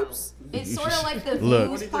to creeps. know. It's sort of like the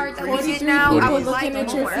views part that we get now. I would like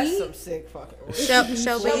at your more. feet. Some sick fucking.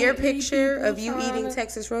 Shelby, your picture of you eating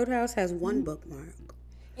Texas Roadhouse has one bookmark.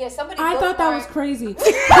 Yeah, somebody. I thought that was crazy. Me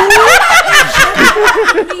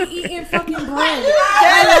eating fucking bread.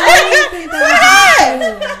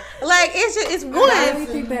 Like it's one. I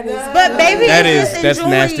think that is. But baby, that's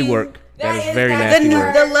nasty work. That is very nasty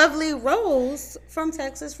work. The lovely rolls from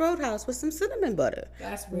Texas Roadhouse with some cinnamon butter.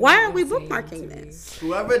 Why are we bookmarking this?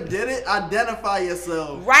 Whoever did it, identify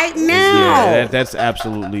yourself right now. Yeah, that's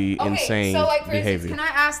absolutely insane so like for behavior. instance, can I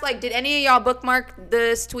ask, like, did any of y'all bookmark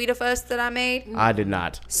this tweet of us that I made? I did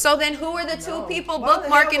not. So then who are the two people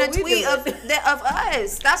bookmarking a tweet of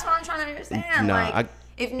us? That's what I'm trying to understand. Nah,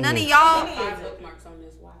 if none of y'all bookmarks on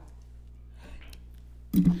this, why?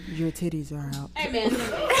 Your titties are out. Hey man.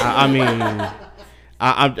 I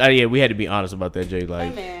mean, yeah, we had to be honest about that, Jay.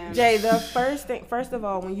 Like, Jay, the first of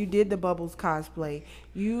all, when you did the Bubbles cosplay,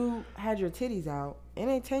 you had your titties out in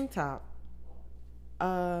a tank top.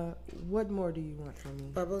 What more do you want from me?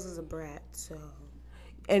 Bubbles is a brat, so.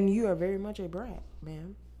 And you are very much a brat,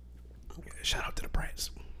 ma'am. shout out to the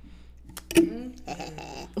brats.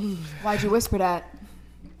 Why'd you whisper that?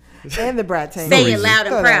 And the brat tank. Say it loud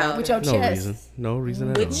and proud. With your chest. No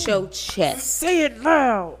reason at all. With your chest. Say it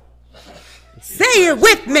loud. Say it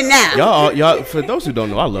with me now. Y'all. For those who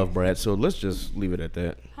don't know, I love brats, so let's just leave it at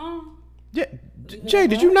that. Huh? Yeah. Jay,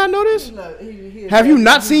 did you not know this? Have you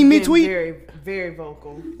not seen me tweet? Very, very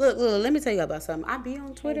vocal. Look, let me tell you about something. I be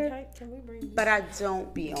on Twitter, but I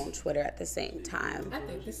don't be on Twitter at the same time. I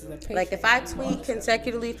think this is a Like, if I tweet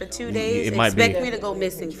consecutively for 2 days, It might be. expect me to go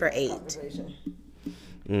missing for 8.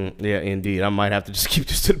 Yeah, indeed. I might have to just keep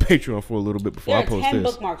this to the Patreon for a little bit before There I are post 10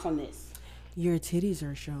 this. bookmarks on this. Your titties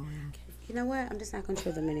are showing. You know what? I'm just not going to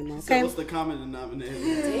show them anymore. So Okay. what's the common denominator?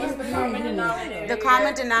 The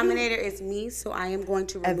common denominator is me, so I am going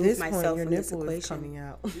to At remove this myself point, your from this nipple is equation. coming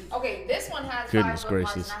out. Okay, this one has Goodness 5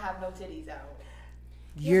 bookmarks gracious. and I have no titties out.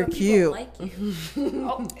 You're cute. Oh,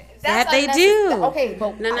 That that's they unnecessary. do. Okay,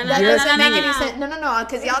 but No, that doesn't make any sense. No,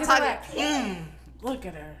 because y'all talking. Look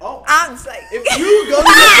at her. I'm just like, If you go to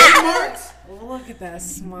your bookmarks, Look at that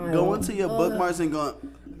smile. go into your bookmarks and go,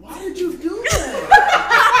 why did you do that?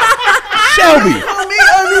 Shelby, Put me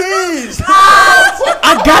unhinged. I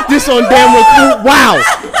got this on damn record.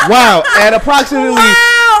 Wow. At approximately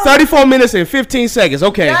 34 minutes and 15 seconds.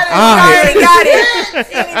 Okay. All right. got it. You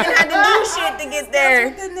didn't even have to do shit to get there.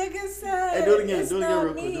 The nigga said. Hey, do it again. Do it again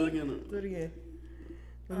real quick. Do it again. Do it again.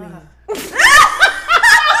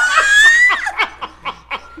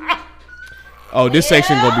 Oh, this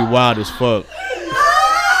section gonna be wild as fuck.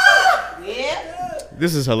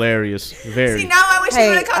 This is hilarious. Very. See, now I wish you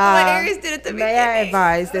would have caught what uh, Aries did at the May I beginning.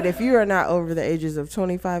 advise that if you are not over the ages of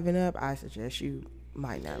 25 and up, I suggest you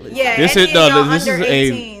might not listen. Yeah, This any is of y'all this is under a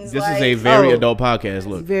 18s, this is a like, very Oh. adult podcast.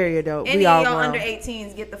 Look, Very adult. any We of all y'all grown. under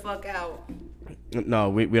 18s, get the fuck out. no,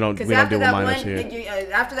 we don't Because deal after with that minors one, here.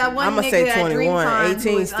 after that one I'ma nigga say at 21, DreamCon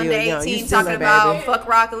 18 who was still under young. You 18 still talking a about baby. fuck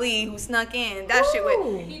Rock Lee who snuck in. That shit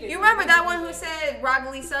with you remember that one who said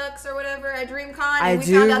Rock Lee sucks or whatever at DreamCon? And I we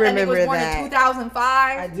do found out that nigga remember was born that. in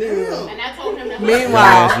 2005. I do. And I told him to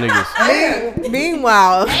Meanwhile, Ass niggas.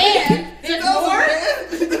 meanwhile,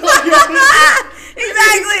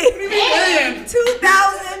 Exactly.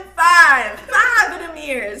 2005. 5 of them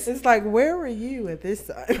years. it's like, where were you at this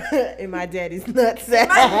time? In my daddy's nutsack.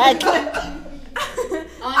 I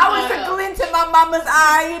was a glint in my mama's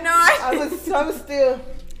eye, you know. I was still.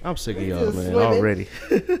 I'm sick of y'all, man. swimming. Already.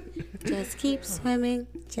 just keep swimming.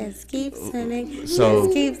 Just keep swimming. So-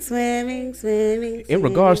 just keep swimming. In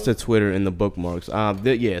regards to Twitter and the bookmarks,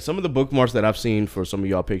 some of the bookmarks that I've seen for some of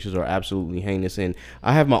y'all pictures are absolutely heinous, and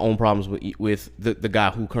I have my own problems with the guy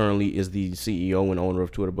who currently is the CEO and owner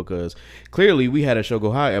of Twitter, because clearly we had a Show Go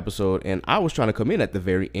High episode, and I was trying to come in at the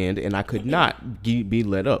very end, and I could not be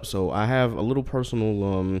let up. So I have a little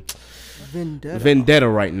personal vendetta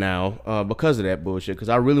right now because of that bullshit, because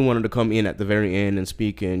I really wanted to come in at the very end and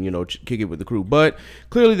speak and kick it with the crew, but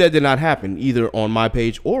clearly that did not happen either on my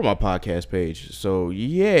page or my podcast page. So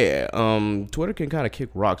yeah, Twitter can kind of kick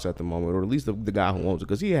rocks at the moment, or at least the guy who owns it,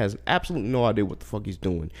 because he has absolutely no idea what the fuck he's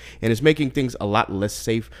doing, and it's making things a lot less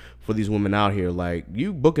safe for these women out here. Like,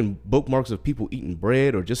 you booking bookmarks of people eating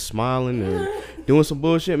bread or just smiling and doing some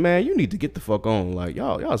bullshit, man. You need to get the fuck on. Like,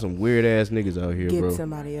 y'all some weird ass niggas out here, Get bro.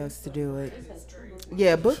 somebody else to do it.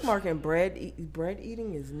 Yeah, bookmarking bread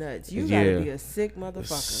eating is nuts. You gotta be a sick motherfucker.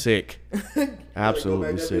 Sick.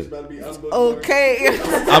 Absolutely sick. Okay.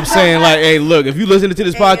 I'm saying, like, hey, look, if you listen to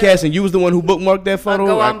this podcast and you was the one who bookmarked that photo,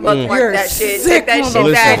 Go like, on bookmark You're that shit. sick, Take that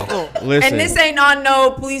shit back. Listen. And this ain't on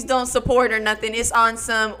no please don't support or nothing. It's on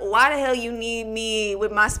some why the hell you need me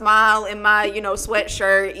with my smile and my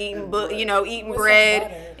sweatshirt eating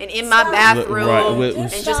bread and in my bathroom and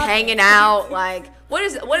just hanging out. Like, what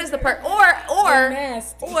is the or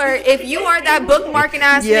if you are that bookmarking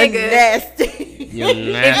ass You're nigga, nasty. if you are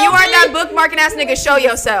that bookmarking ass nigga, show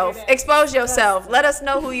yourself, expose yourself, let us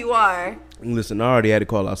know who you are. Listen, I already had to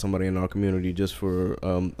call out somebody in our community just for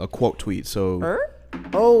a quote tweet. So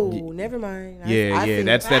Oh, never mind.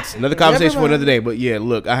 That's another conversation for another day. But yeah,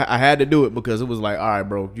 look, I had to do it because it was like, all right,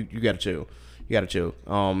 bro, you gotta chill. You gotta chill.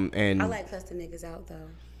 And I like cussing niggas out though.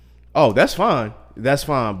 oh, that's fine. That's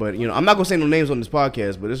fine. But I'm not gonna say no names on this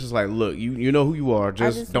podcast. But it's just like, look, you know who you are.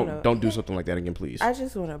 Just don't do something like that again, please. I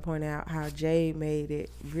just want to point out how Jay made it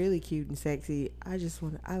really cute and sexy.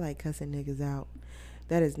 I like cussing niggas out.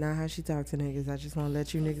 That is not how she talks to niggas. I just want to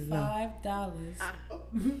let you niggas know.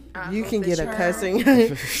 $5. You can get a cussing. You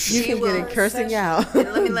can get it cursing out.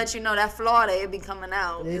 And let me let you know that Florida, it be coming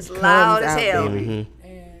out. It's loud as hell. And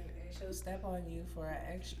she'll step on you for an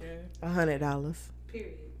extra $100.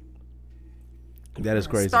 period. That is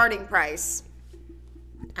crazy. Starting price.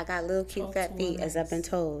 I got little cute fat feet, as I've been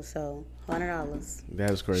told. So $100.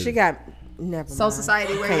 That is crazy. She got never Soul mind.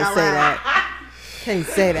 Society, where Can't y'all say at? that. Can't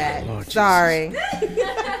say that. Oh, sorry.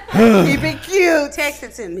 Keep it cute. Text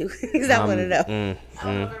it to me because I want to know.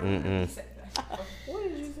 What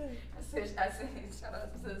did you say? I said shout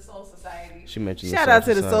out to the Soul Society. She mentioned Shout out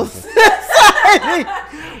to the Soul Society.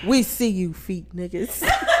 Society. We see you, feet niggas.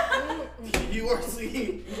 You are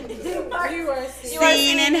seen. You are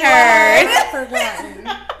Seen and heard. forgotten.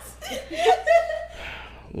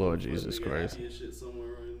 Lord Jesus Christ. Shit somewhere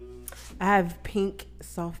right now. I have pink,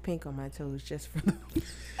 soft pink on my toes just for the.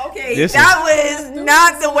 Okay, This that was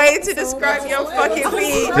not the way to describe your fucking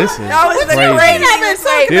feet. This is That was the crazy. craziest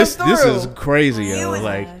way. This is crazy, yo.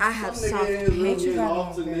 Like, I have Some soft nigga is pink. getting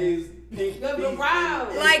off to these pink feet.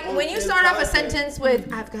 Like when you start off a sentence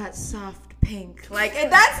with "I've got soft pink," like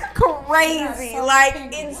and that's crazy, like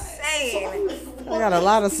insane. I got a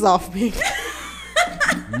lot of soft pink.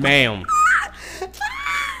 ma'am.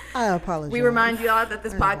 I apologize. We remind y'all that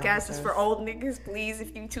this podcast is for old niggas. Please,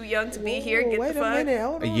 if you too young to be here, get Wait the a fuck. minute.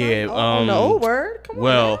 Hold on. Yeah, On the old word. Come on.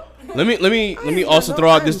 Well, let me also throw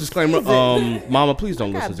out this disclaimer. Mama, please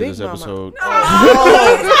don't listen to big this mama. episode.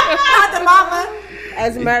 Not the mama.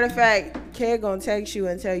 As a matter of fact, Kay gonna text you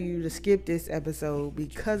and tell you to skip this episode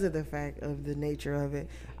because of the fact of the nature of it.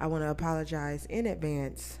 I want to apologize in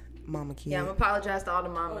advance, Mama Kid. Yeah, I'm apologize to all the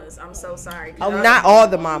mamas. I'm so sorry. Oh, not all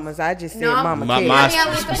the mamas. I just said No. Mama My- Kid. my- Let me at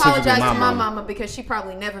least specifically apologize my to my mama. mama because she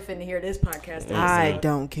probably never finna hear this podcast. I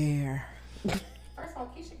don't care. First of all,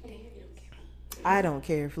 Keisha can't hear you. I don't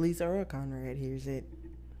care if Lisa or Conrad hears it.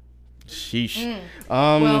 Sheesh.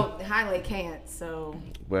 Well, Highlight can't, so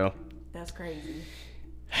Well, that's crazy.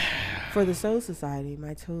 For the Soul Society,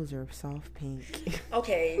 my toes are soft pink.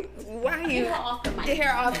 Okay, why you Get her off the mic.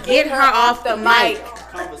 Get her off the mic.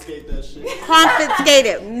 Confiscate that shit. Confiscate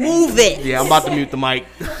it. Move it. yeah, I'm about to mute the mic.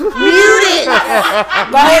 Mute it.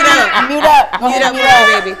 Mute up,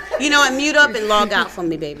 baby. You know what? Mute up and log out for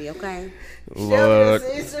me, baby. Okay. Lord,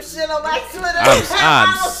 some shit on my Twitter. I'm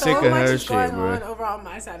sick So of much her is shit, going bro. on over on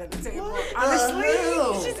my side of the table.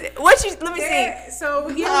 Honestly. What you? Let me see. Yeah, so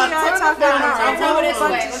here we are talking about a Turn over whole this way.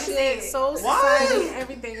 bunch Let of me shit, see. Soul Society and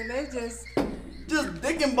everything, and they're just Just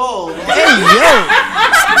dick and balls. Hey yo,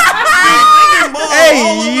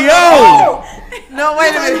 Hey yo. No,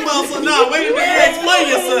 wait a minute. So now, wait a minute. Explain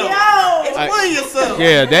yourself. Explain yourself.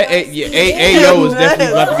 Yeah, that ayo is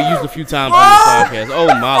definitely about to be used a few times on this podcast. Oh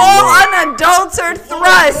my Full lord. unadulterated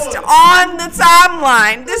thrust on the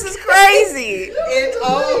timeline. This is crazy. It's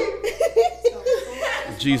all.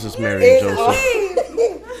 Jesus, Mary, and Joseph.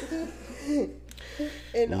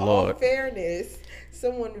 In all Lord. fairness,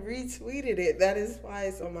 someone retweeted it. That is why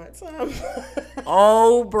it's on my timeline.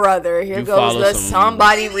 Oh, brother. Here You goes follow the some-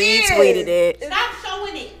 somebody retweeted it. Stop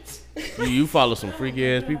showing it. You follow some freaky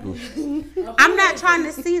ass people. I'm not trying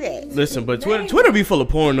to see that. Listen, but Twitter be full of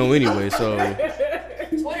porno anyway, so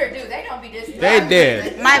Twitter, dude, they don't be this. they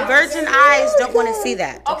dead. My virgin eyes don't want to see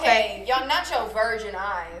that. Okay, y'all, not your virgin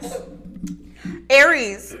eyes.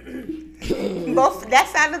 Aries, both that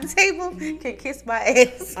side of the table can kiss my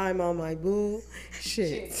ass. I'm on my boo.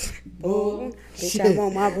 Shit. Boo, bitch, I'm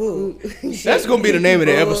on my boo. That's gonna be the name of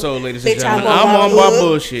the episode, ladies and Bitch, gentlemen. I'm I'm on on my my bull-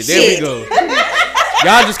 bullshit. There we shit. go.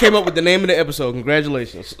 Y'all just came up with the name of the episode.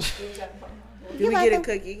 Congratulations. Do we get a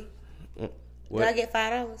cookie? Do I What? get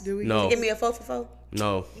 $5? Do we? No, Give me a 4 for 4.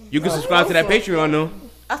 no. You can subscribe to that Patreon though.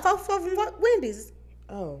 A 4 for 4 from Wendy's.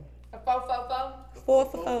 Oh. 4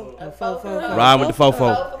 for 4. Ride with the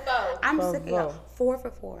fofo. I'm sick of y'all. 4 for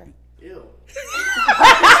 4. Ew.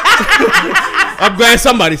 I'm glad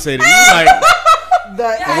somebody said it. Like,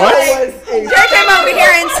 What? Jerry came over here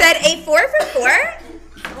and said a 4 for 4.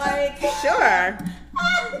 Like, sure.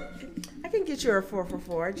 I can get you a 4 for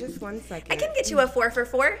 4. Just 1 second. I can get you a 4 for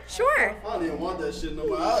 4. Sure. I don't even want that shit no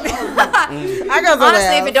more. I I go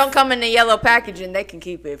Honestly, if it don't come in the yellow packaging, they can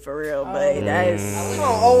keep it for real. But that is. Come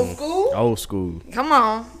on, old school. old school. Come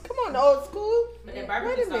on. Come on, old school. But that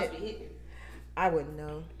Wait a minute. I wouldn't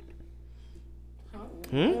know.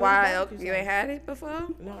 Why? You ain't had it before?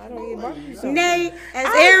 No, I don't eat barbecue sauce. Nay, as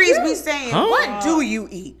Aries be saying, Huh? what do you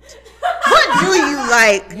eat? What do you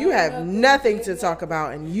like? You have nothing to talk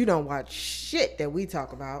about, and you don't watch shit that we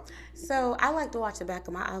talk about. So I like to watch the back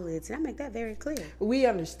of my eyelids, and I make that very clear. We I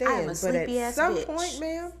am understand, a but sleepy at ass some bitch. point,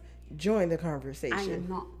 ma'am, join the conversation. I am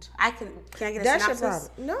not. Can I get a That's synopsis? your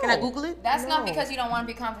problem. No. Can I Google it? That's not because you don't want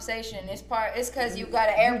to be conversation. It's because you got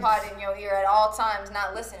an AirPod in your ear at all times,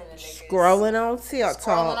 not listening to niggas. Scrolling on TikTok.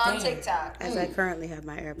 Scrolling on TikTok. As I currently have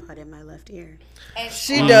my AirPod in my left ear. And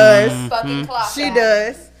She does. fucking clock. She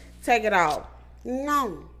does. Take it out.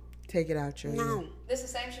 No. Take it out your ear. No. This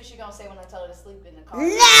is the same shit she gonna say when I tell her to sleep in the car.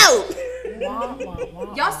 No.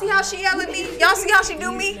 Y'all see how she yell at me? Y'all see how she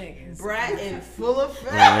do me? Brat and full of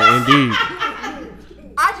fat. Indeed.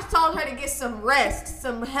 I just told her to get some rest,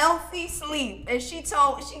 some healthy sleep, and she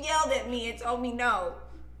yelled at me and told me no.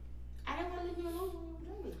 I don't want to leave you alone.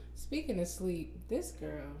 Speaking of sleep, this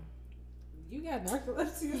girl, you got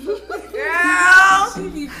narcolepsy. Girl, She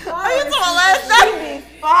be are you talking last night?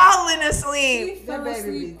 Falling asleep. She fell That baby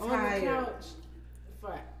asleep be on the tired. couch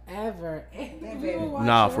forever.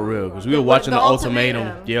 Nah, for real, because we were watching the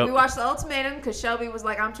ultimatum. Yep. We watched the ultimatum because Shelby was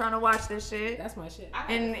like, "I'm trying to watch this shit." That's my shit.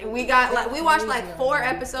 And we watched like 4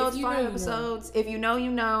 episodes, If you know, 5 you know. episodes. If you know,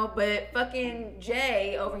 you know. But fucking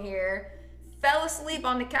Jay over here fell asleep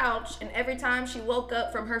on the couch, and every time she woke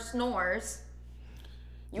up from her snores,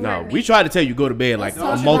 No, we tried to tell you go to bed like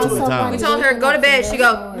talk multiple about times. we told her go to bed. She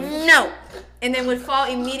go no, and then would fall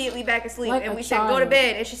immediately back asleep. Like and a we said go to child.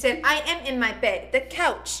 bed, and she said I am in my bed, the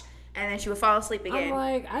couch, and then she would fall asleep I'm again.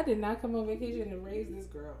 like, I did not come on vacation to raise this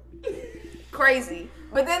girl. Crazy.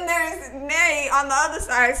 But then there's Nay on the other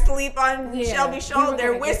side, sleep on Yeah, Shelby's we were shoulder,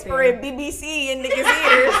 gonna get whispering BBC in niggas'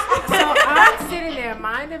 ears. So I'm sitting there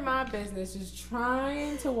minding my business, just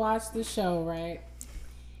trying to watch the show, right?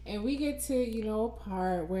 And we get to, a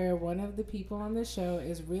part where one of the people on the show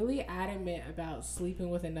is really adamant about sleeping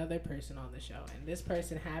with another person on the show. And this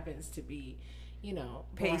person happens to be,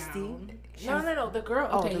 Pasty? brown. No, the girl.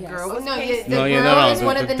 Okay, the yes. girl was No, pasty. the No, yeah, girl no, is the-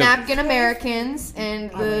 one of the- the napkin Americans, and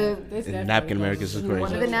the This definitely Napkin goes- Americans is one of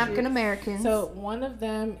crazy. the napkin Americans. So one of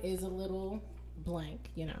them is a little blank,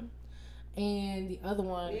 and the other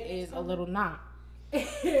one is a little not.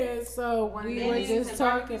 So we were just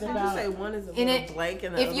talking Did you about. say one is a In little it- blank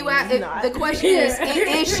and the if other you one ask, is not? the question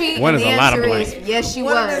is she? One is the a lot of answer blank. is yes, she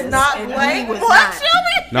One was. is not and blank? he was What, not.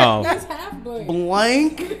 No. He's half blank.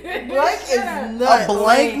 Blank? Blank is nuts. A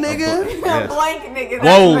blank nigga? Yeah. A blank nigga.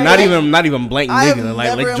 Whoa, that's not even blank I have nigga.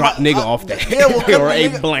 Like never in drop my- nigga off that. Yeah, we'll cut or the a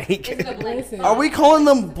nigga- blank. Listen, Are we calling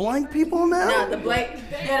them blank people now? No, the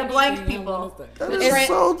blank people. That The is tran-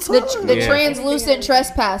 so tough. The Yeah. translucent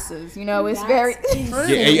trespassers. It's very.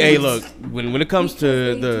 Hey, look. When it comes to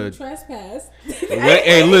the trespass.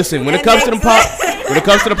 hey, listen. When it comes to the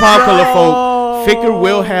pop color folk, Ficker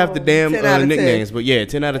will have the damn 10 out of 10. nicknames. But yeah,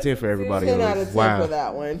 10 out of 10 for everybody. 10 out of 10 Wow. for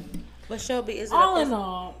that one. But Shelby, is it All in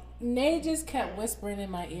all, Nay just kept whispering in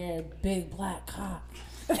my ear, "Big black cock."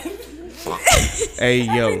 Hey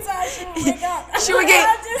yo. She would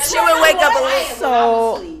wake up a little.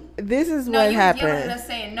 So this is No, what you yelling at happened. us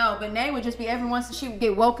saying no, but Nay would just be every once she would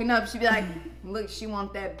get woken up. She'd be like, "Look, she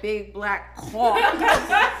want that big black cock."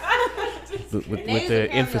 With the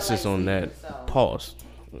emphasis on that pause.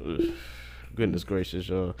 Ugh. Goodness gracious,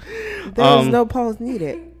 y'all. There's no pause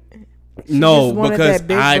needed. No, Just wanted because that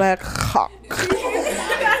big black cock.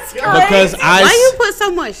 because Why you put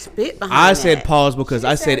so much spit behind I that? said pause because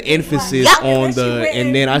I said emphasis on the,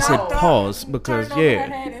 and then I said pause because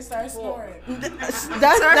yeah. That's not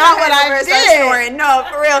what Start I did. snoring. No,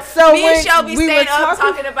 for real. So Me and when Shelby we stayed were up talking-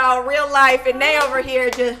 talking about real life, and they over here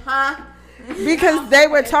just, Because they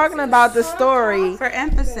were talking about the story. For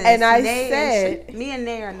emphasis, And I Nay said- me and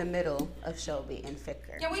Nay are in the middle of Shelby and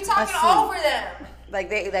Ficker. Yeah, we talking Asleep. over them. Like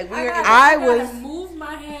we were. I gotta was move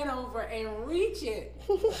my head over and reach it,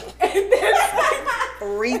 and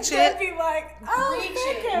then Reach I'd it. be like, "Oh, Reach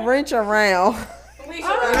it. wrench around.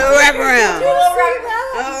 Wrap around.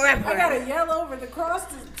 I gotta yell over the cross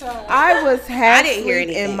this time." I was half didn't hear asleep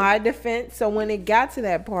in anything. my defense. So when it got to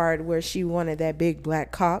that part where she wanted that big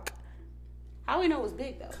black cock, How we know it was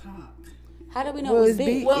big though? How did we know Well, it was it's big?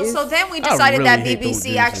 big. Well, Is- so then we I decided really that hate those BBC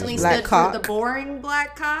dudes actually with black stood cock. for the boring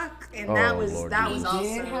black cock, and Oh, that was Lord that Jesus. was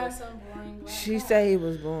Did have also. some boring black she said he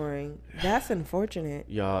was boring. That's unfortunate.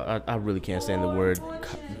 Y'all, I really can't stand the word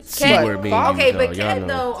C Ken- word being okay, used, but y'all. Y'all Ken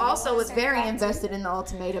know. though also was very invested in the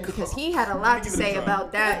ultimatum because he had a lot to say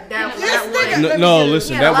about that one. No,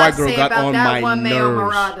 listen, He had a that lot white to girl say got about on that my one male nerves.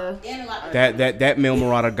 marauder. That male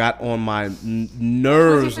marauder got on my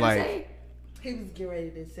nerves. Like, He was getting ready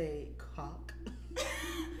to say cock.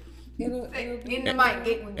 It'll Get be, in the mic,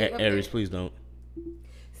 get up Aries, please don't.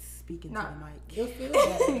 Speaking No. to the mic. you'll feel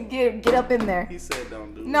that. there. Get up in there. He said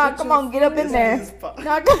don't do No, come on, get up in there.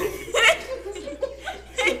 No,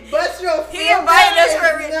 But your he invited us for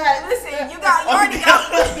a reason. Listen, you already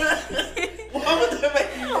got.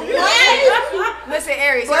 Listen,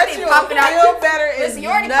 Aries, But your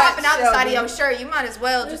popping out the side of your shirt. You might as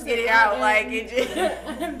well just get it out. Like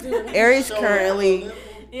Aries currently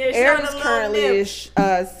is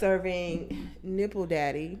serving nipple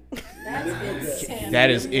daddy. That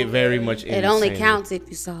is it. Very much. It only counts if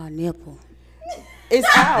you saw a nipple. It's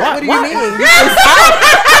out. What do you mean? It's out.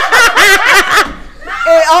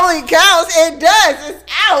 It only counts. It does. It's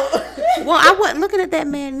out. Well, I wasn't looking at that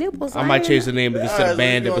man nipples. I might change the name of this to the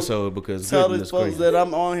band episode because tell goodness these folks gracious. that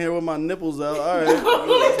I'm on here with my nipples out. All right.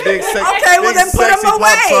 Okay, well then put them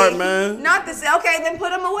away. Pop-Tart, man. Not this. Okay, then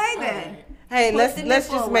put them away then. Hey, let's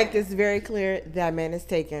just make this very clear. That man is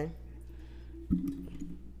taken.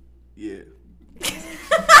 Yeah.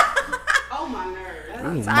 Oh my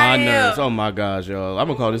nerves. My nerves. Oh my gosh, y'all. I'm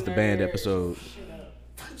gonna call this the band episode.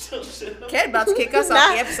 Kid about to kick us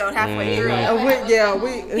off the episode halfway through.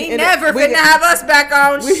 He never finna have us back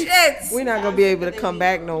on shit. We're not gonna be able to come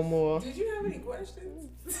back no more. Did you have any questions?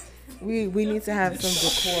 We need to have some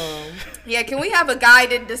decorum. Yeah, can we have a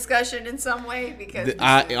guided discussion in some way? Because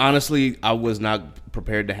I was not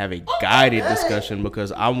prepared to have a guided discussion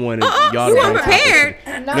because I wanted y'all to You weren't prepared.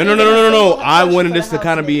 No. I wanted this to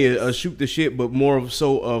kind of be a shoot the shit, but more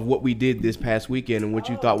so of what we did this past weekend and what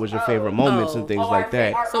you thought was your favorite moments and things like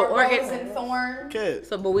that. So Organs and Thorn. Okay.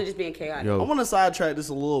 So, but we just being chaotic. I want to sidetrack this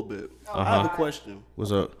a little bit. I have a question.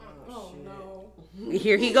 What's up?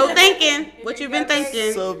 Here he go thinking. What you been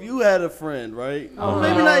thinking? So if you had a friend, right? Or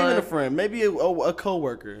maybe not even a friend, maybe a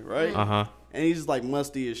coworker, right? And he's like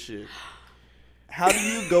musty as shit. How do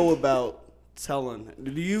you go about telling him?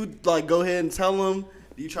 Do you like go ahead and tell him?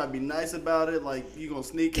 Do you try to be nice about it? Like you gonna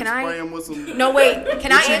sneak and spray him with some? No, wait.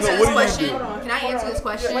 Can I answer this question? Can I answer this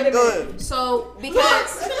question? Go ahead. So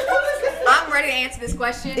because I'm ready to answer this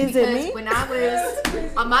question because when I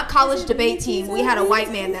was on my college debate team, we had a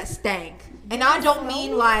white man that stank. And I don't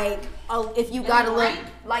mean like if you gotta look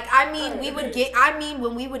like I mean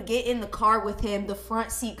when we would get in the car with him, the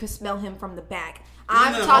front seat could smell him from the back.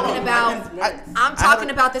 I'm talking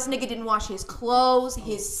about this nigga didn't wash his clothes,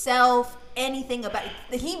 his self, anything about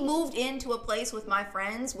it. He moved into a place with my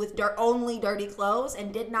friends with only dirty clothes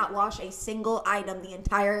and did not wash a single item the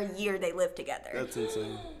entire year they lived together. That's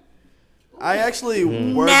insane. I actually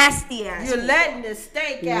worked. Nasty ass. You're letting the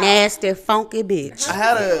steak out. Nasty, funky bitch.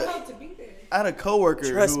 I had a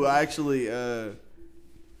coworker who actually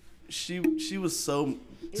she was so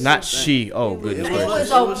not she. Oh goodness. It was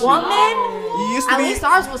a woman. At least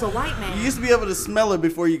ours was a white man. You used to be able to smell her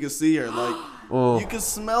before you could see her. Like you could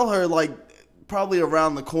smell her like probably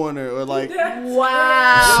around the corner or like.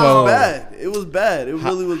 Wow. So It was bad. It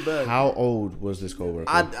really was bad. How old was this coworker?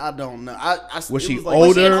 I don't know. Was she like,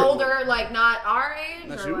 older? Was she older, like not our age?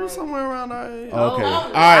 No, she was somewhere around our age. Okay.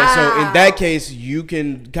 All right. So in that case, you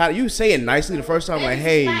can you say it nicely the first time, like,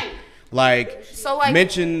 hey, like,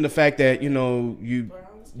 mention the fact that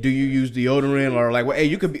do you use deodorant or like, well, hey,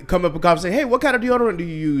 you could come up and say, hey, what kind of deodorant do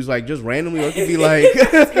you use? Like just randomly, or it could be like, no,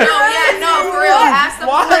 for real. Ask them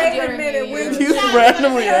what deodorant you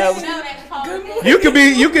randomly ask. You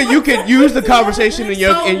could use the conversation in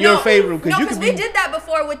your favor because we did that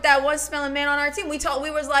before with that one smelling man on our team. We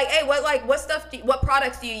was like, hey, what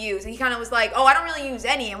products do you use? And he kind of was like, oh, I don't really use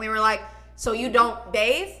any. And we were like, so you don't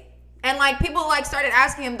bathe? And like people like started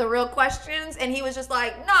asking him the real questions, and he was just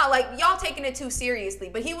like, nah, like y'all taking it too seriously.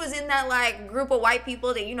 But he was in that like group of white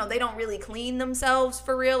people that they don't really clean themselves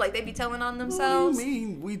for real. Like they be telling on themselves. What do you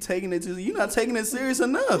mean we taking it too? You're not taking it serious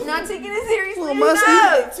enough. Not taking it seriously enough.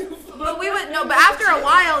 But after a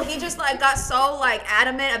while, he just like got so like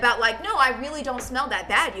adamant about like, no, I really don't smell that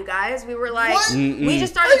bad, you guys. We were like, we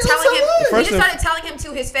just started telling him. We just started telling him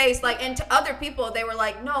to his face, like, and to other people, they were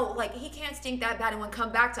like, no, like he can't stink that bad. And when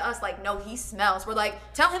come back to us, like, no, he smells. We're like,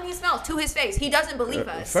 tell him he smells to his face. He doesn't believe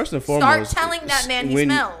us. First and foremost, start telling that man he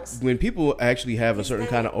smells. When people actually have a certain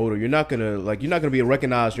kind of odor, you're not gonna be able to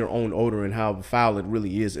recognize your own odor and how foul it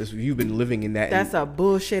really is. If you've been living in that. That's a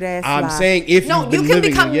bullshit ass. I'm saying if you've been living, you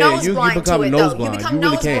become nose blind. You become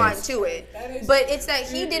nose blind to it. But it's that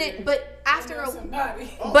he didn't. But after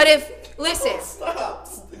but if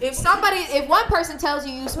one person tells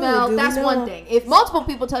you smell, that's one thing. If multiple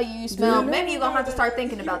people tell you smell, maybe you're gonna have to start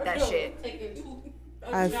thinking about that shit.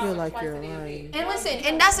 I feel like you're right. And listen,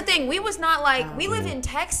 and that's the thing. We was not like, we live in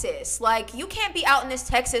Texas. Like, you can't be out in this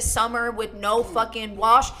Texas summer with no fucking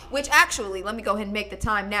wash. Which actually, let me go ahead and make the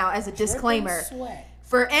time now as a disclaimer.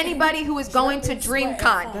 For anybody who is going to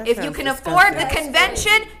DreamCon, if you can afford the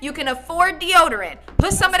convention, you can afford deodorant.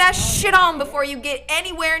 Put some of that shit on before you get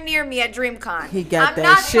anywhere near me at DreamCon. He got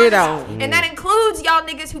that shit on. And that includes y'all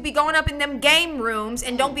niggas who be going up in them game rooms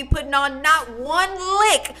and don't be putting on not one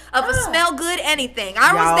lick of a smell good anything.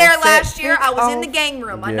 I was there last year. I was in the game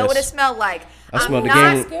room. I know what it smelled like. I smell the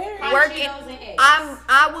not game. working.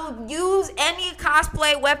 I will use any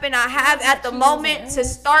cosplay weapon I have at the moment to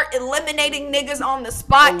start eliminating niggas on the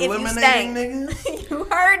spot. If you stay, you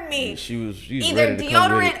heard me. She's either ready to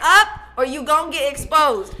come with deodorant it. up or you gonna get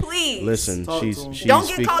exposed. Please Listen, she's don't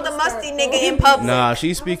get called a musty nigga in public. Nah,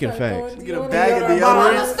 she's speaking facts. Get a bag of I'm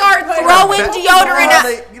deodorant. gonna start throwing deodorant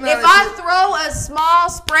out. You know If I throw a small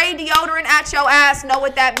spray deodorant at your ass, know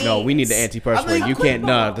what that means. No, we need the antiperspirant. You can't.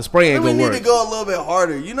 Nah, the spray ain't we gonna need work. to go a little bit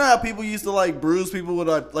harder. You know how people used to like bruise people with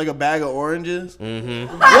like a bag of oranges?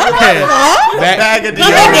 Mm-hmm. A bag of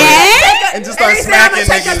deodorant. And just start smacking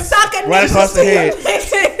niggas. Right across the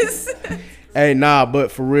head. Hey, nah,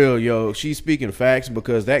 but for real, yo, she's speaking facts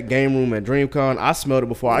because that game room at DreamCon, I smelled it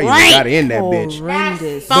before I even got in that bitch.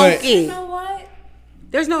 Horrendous. But- Funky. You know what?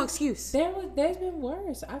 There's no excuse. There's been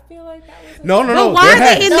worse. I feel like that was. No. But why there are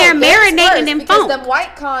has. they in there marinating in because funk? them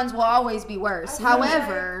white cons will always be worse.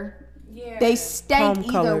 However, Yeah. they stank Palm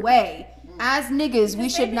either colored. way. As niggas, we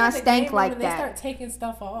should not stank like They that. start taking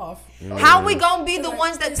stuff off. How we gonna be the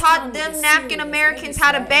ones that This taught time them is napkin serious. Americans Niggas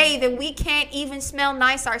how to sweating. bathe and we can't even smell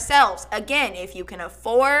nice ourselves? Again, if you can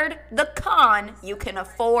afford the con, you can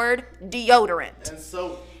afford deodorant And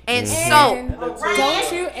so and And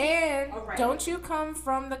soap. don't you come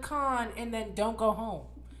from the con and then don't go home.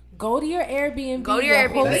 Go to your Airbnb. Go to your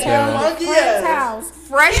Airbnb. hotel, your friend's house.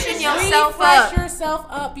 Freshen yourself Refresh up. yourself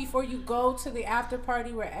up before you go to the after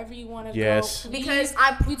party wherever you want to Yes. go. Because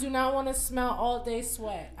we do not want to smell all day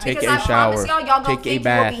sweat. Take Because a I shower. promise y'all gonna Take a think you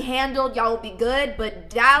bath. will be handled, y'all will be good.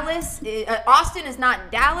 But Dallas, Austin is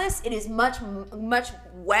not Dallas. It is much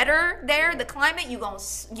wetter there. The climate, you gonna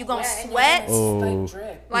sweat. Oh.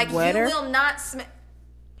 Like Wetter? you will not smell.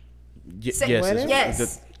 Yes.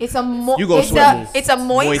 Yes, it's a You gonna sweat more. it's a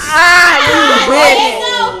moist. Moist.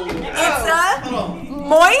 It's a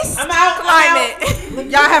moist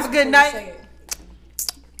climate. Y'all have a good night.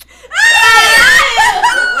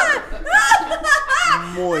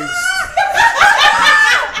 moist.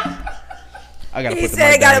 I gotta He put the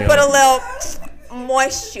said, mic "Gotta down, put a y'all. little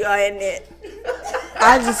moisture in it."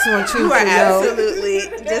 I just want you You to are know absolutely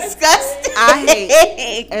disgusting. I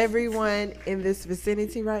hate everyone in this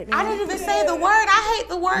vicinity right now. I didn't even say the word. I hate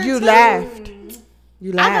the word. You too. laughed.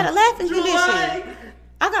 You I got a laughed. laughing condition.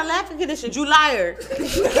 I got a laughing condition. You liar.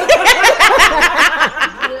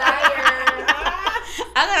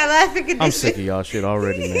 I got a laughing condition. I'm sick of y'all shit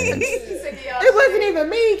already, man. It wasn't even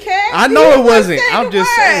me, Kat. I know it wasn't. I'm just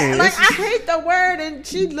saying. Like, This I hate the word, and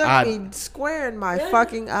she looked I- me square in my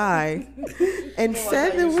fucking eye and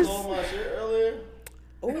said it was. Stole my shit earlier.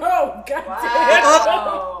 Oh,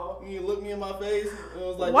 God You looked me in my face. And it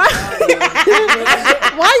was like, Why?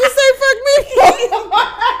 Why you say fuck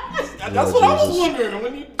me? That's what I was wondering.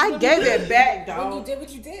 When you, I gave it back, damn. You dog. did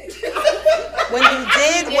what you did. When you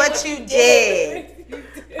did what you did.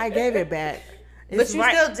 I gave it back. But you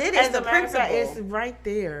still did it. It's As the a matter of fact, principle. It's right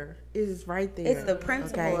there. It is right there. It's the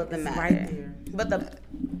principle of the It's matter. right there. But the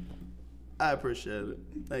I appreciate it.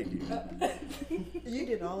 Thank you. You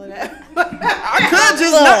did all of that. I could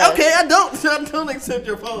just not. Okay, I don't accept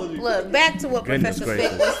your apology. look back to what Goodness Professor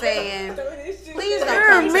gracious. Fick was saying. Please don't You're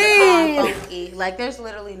come to the mean. con funky. Like there's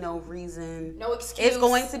literally no reason. No excuse. It's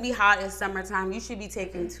going to be hot in summertime. You should be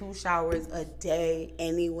taking 2 showers a day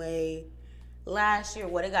anyway. Last year,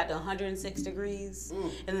 it got to 106 degrees,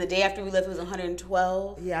 and the day after we left, it was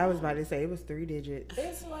 112. Yeah, I was about to say it was 3 digits.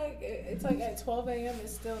 It's like at 12 a.m.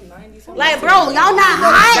 It's still 90 something. Like, bro, y'all not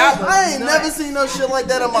hot. I ain't never seen no shit like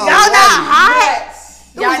that in my Y'all life. not hot.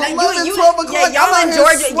 It was 11, 12 o'clock. Yeah, y'all I'm in out here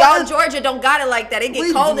Georgia, y'all in sweating. Georgia don't got it like that. It get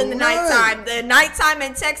We cold do in the not. nighttime. The nighttime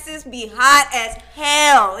in Texas be hot as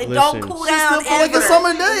hell. It don't Listen. cool It down still feel like a ever.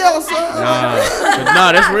 summer day outside.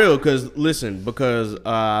 Nah, that's real. Cause listen, because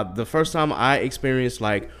the first time I experienced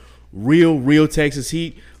like real Texas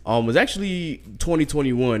heat was actually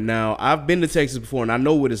 2021. Now I've been to Texas before and I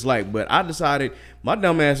know what it's like, but I decided my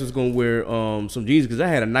dumb ass was gonna wear some jeans because I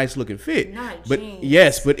had a nice looking fit. Not but jeans.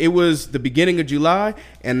 yes, but it was the beginning of July,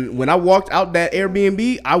 and when I walked out that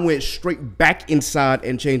Airbnb, I went straight back inside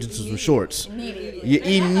and changed into some shorts.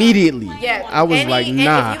 Immediately. Yeah, I was like, And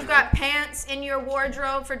nah. if you've got pants in your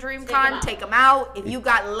wardrobe for DreamCon, take them out. If you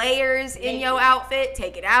got layers in your outfit,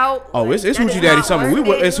 take it out. Oh, it's That Hoochie is Daddy not summer. worth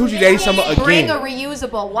it. It's Hoochie Daddy summer again. Bring a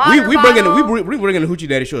reusable water we bottle. bringing the Hoochie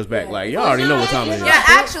Daddy shorts back. Like y'all already know what time it is. Yeah,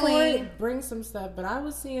 actually, bring some stuff. But I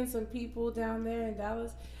was seeing some people down there in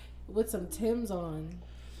Dallas with some Timbs on.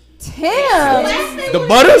 Tim The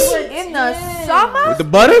butters? in the summer. The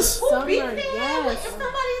butters? Summer, yes.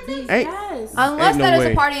 Ain't- Yes. Unless Ain't no that is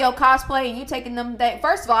way. a part of your cosplay and you taking them.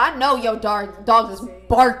 First of all, I know your dogs is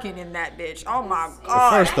barking in that bitch. Oh my god.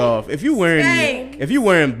 First off, if you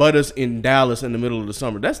wearing butters in Dallas in the middle of the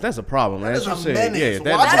summer, that's a problem. That's what you said. Yeah,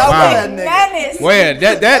 that's that menace. Well,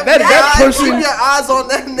 that person. Keep your eyes on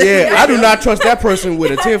that nigga. Yeah, I do not trust that person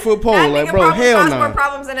with a 10-foot pole. That Like, nigga bro, probably hell caused no. more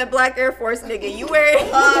problems than a black Air Force nigga. You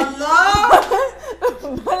wearing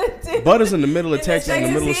Butters in the middle of Texas in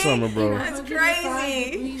the middle of summer, bro. That's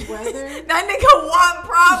crazy. That nigga want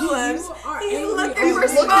problems. He's looking for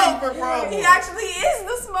smoke. He actually is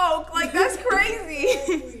the smoke. Like, that's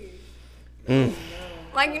crazy.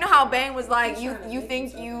 Like, you know how Bane was like, you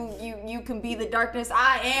think you can be the darkness?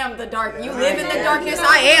 I am the dark. You live in the darkness.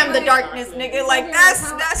 I am the darkness, nigga. Like,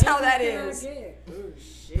 that's how that is.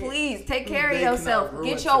 Please take care of yourself.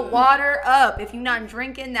 Get your water up. If you're not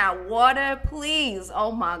drinking that water, please,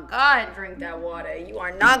 oh my God, drink that water. You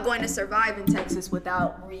are not going to survive in Texas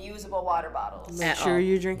without reusable water bottles. Make sure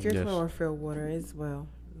you drink your chlorophyll water as well.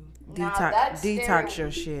 Detox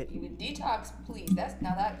your shit. Detox, please.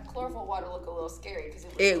 Now that chlorophyll water look a little scary because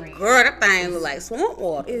it was green. Girl, that thing look like swamp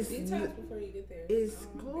water. Detox before you get there. It's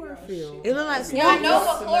chlorophyll. It look like swamp. Yeah, I know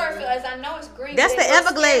what chlorophyll is. I know it's green. That's the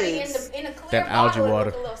Everglades. In a clear That algae bottle,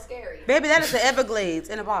 water. It look a little scary. Baby, that is the Everglades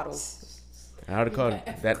in a bottle. I would call it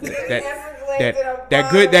that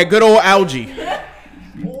good old algae.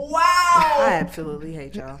 Wow. I absolutely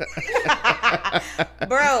hate y'all. Bro,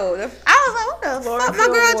 I was like, what the fuck? My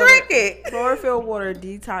girl drink it. Chlorophyll water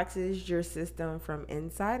detoxes your system from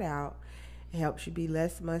inside out. It helps you be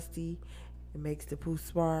less musty. It makes the poo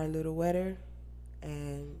spar a little wetter.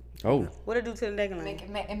 And what it do to the neck line? Make it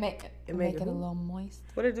a little moist.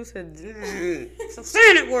 What it do to the so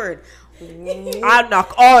saying that word? I'll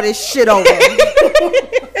knock all this shit over.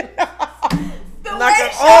 Knock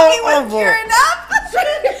it all over.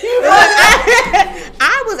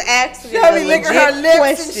 I was asking She'll be licking her lips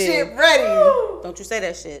question. and shit ready. Don't you say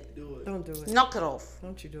that shit. Don't do it. Knock it off.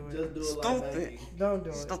 Don't you do it. Just do it Stupid. Don't do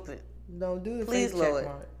it. Stupid. Don't do the Please, face check Lord.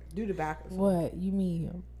 mark. Do the back. What you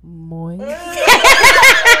mean, moist?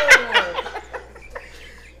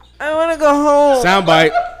 I want to go home.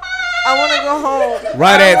 Soundbite. I want to go home.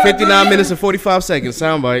 Right at 59 minutes and 45 seconds.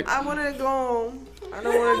 Soundbite. I want to go home. I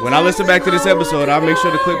don't want to. When I listen back to this episode, I'll make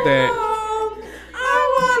sure to clip that.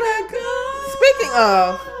 Speaking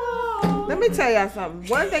of, let me tell y'all something.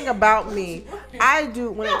 One thing about me, I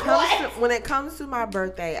do when it comes to my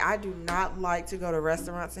birthday, I do not like to go to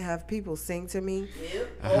restaurants and have people sing to me.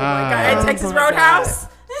 Oh my God! At Texas Roadhouse.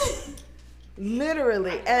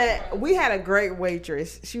 Literally, and we had a great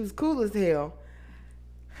waitress. She was cool as hell.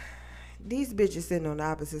 These bitches sitting on the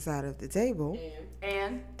opposite side of the table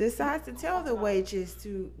And decides to tell the waitress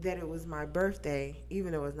that it was my birthday,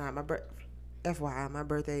 even though it's not my birthday. FYI, my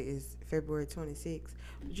birthday is February 26th,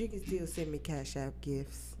 but you can still send me Cash App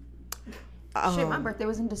gifts. Shit, my birthday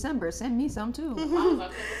was in December. Send me some too.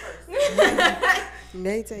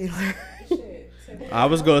 Nate Taylor. I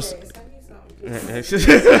was going Today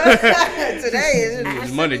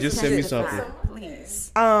is Monday. Just send me something.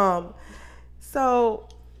 please. So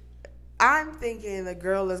I'm thinking the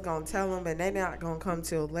girl is gonna tell them, and they're not gonna come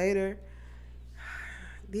till later.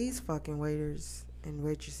 These fucking waiters and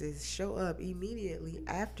waitresses show up immediately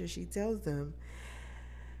after she tells them,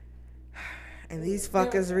 and these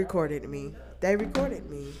fuckers recorded me. They recorded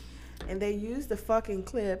me, and they used the fucking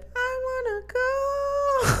clip. I wanna go.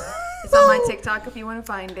 It's on my TikTok if you want to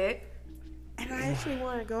find it. And I actually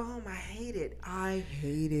want to go home. I hate it.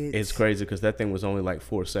 It's crazy because that thing was only like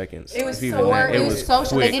 4 seconds. It was Even so that, it was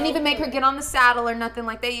social. quick. They didn't even make her get on the saddle or nothing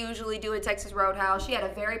like they usually do at Texas Roadhouse. She had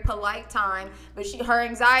a very polite time, but her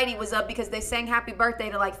anxiety was up because they sang happy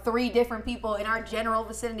birthday to like 3 different people in our general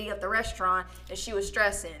vicinity of the restaurant, and she was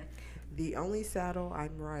stressing. The only saddle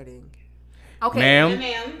I'm riding. Okay, Ma'am.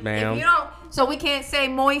 If you don't, so we can't say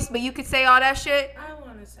moist, but you could say all that shit. I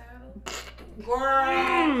want a saddle.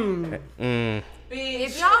 Girl.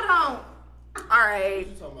 If y'all don't, all right.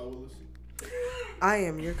 I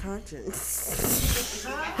am your conscience.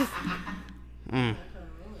 I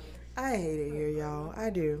hate it here, y'all.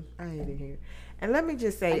 I do. I hate it here. And let me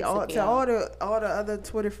just say, all the other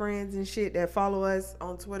Twitter friends and shit that follow us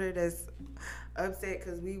on Twitter that's upset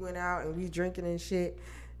because we went out and we drinking and shit.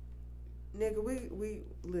 Nigga, we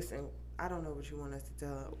listen. I don't know what you want us to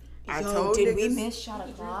tell. I told Did we niggas- miss shot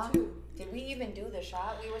o'clock? Did we even do the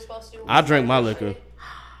shot we were supposed to do? I drank my liquor.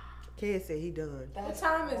 Kid said he done. What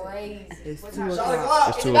time is crazy? It's What 2 time? o'clock.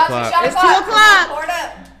 It's 2 o'clock. It's 2 o'clock. Pour it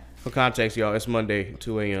up. For context, y'all, it's Monday,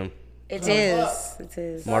 2 a.m. It is. It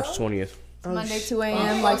is. March 20th. Monday 2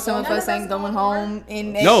 a.m. Like some of us ain't going home.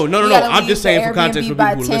 No. I'm just saying for context for people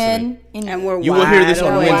who listen. And we're You will hear this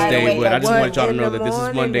on wide Wednesday, awake but I at just wanted y'all to 1 know in that the this is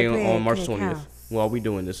morning Monday to play on March Pink 20th. House. while we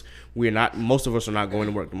doing this. We're not. Most of us are not going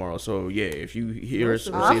to work tomorrow. So yeah, if you hear us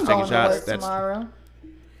or see I'm us going taking to shots, work that's. tomorrow.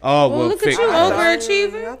 Oh well, look at you,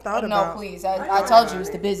 overachiever. I thought No, about. please. I told you it's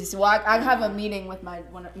the busy. So I have a meeting with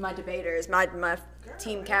my debaters, my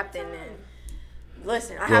team captain, and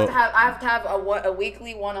listen, I have to have a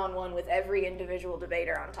weekly one-on-one with every individual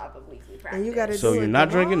debater on top of weekly practice. And you got to. So you're not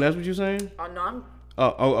drinking? That's what you're saying? Oh no, I'm.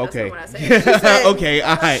 Oh, okay. That's not what I said. Okay,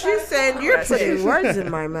 all right. She said you're putting words in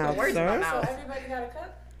my mouth, Words in my sir. mouth. Everybody got a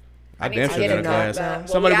cup? I need damn to sure get got a a glass. cup. Well,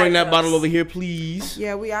 Somebody we bring got that bottle cups. over here, please.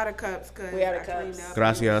 Yeah, we out of cups. Cause We out of I cleaned cups. up.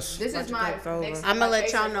 Gracias. This is my. next I'ma let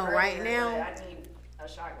chaser y'all know for right regular, now. but I need a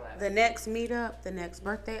shot glass. The next meetup, the next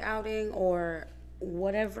birthday outing, or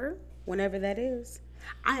whatever, whenever that is,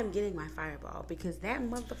 I am getting my Fireball because that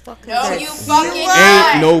motherfucker. No, you fucking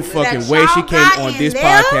Ain't no fucking way she y'all came got on in this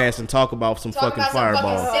there? podcast and talk about some Talk fucking about some fucking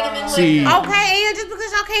Fireball. cinnamon See, liquor. Okay, and just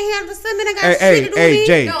because y'all can't handle the cinnamon, I got hey, shit to do hey, with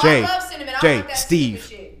Jay, No, I Jay, love cinnamon. I Jay, like that Steve.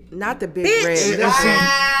 cinnamon shit. Not the big Bitch. red.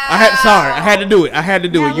 I had to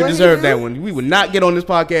do it. You deserve that one. We would not get on this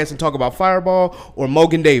podcast and talk about Fireball or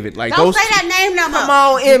Mogan David. Like Don't those. say that name no more. Come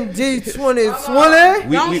on, MD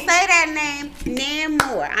 2020. Don't say that name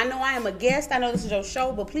more. I know I am a guest. I know this is your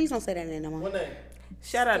show, but please don't say that name no more.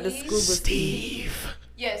 Shout out to Scuba Steve.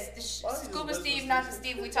 Yes, Scuba Steve, not the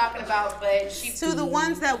Steve we talking about, but she. To the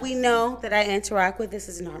ones that we know that I interact with, this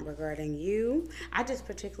is not regarding you. I just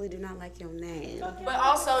particularly do not like your name. But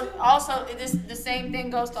also, the same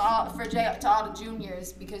thing goes to all the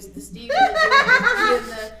juniors because the Steve and the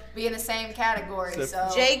juniors be in the same category. So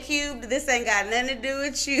J Cubed, this ain't got nothing to do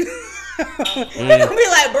with you. They're gonna be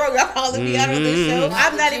like, bro, y'all calling me out on this show.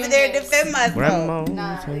 I'm not even there to defend myself.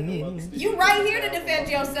 nah, you right here to defend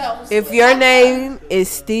yourself. If your name is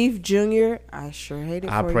Steve Jr., I sure hate it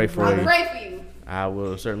for you. I pray for I you. pray for you. I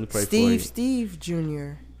will certainly pray for you. Steve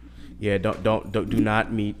Jr. Yeah, do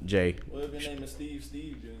not meet Jay. What if your name is Steve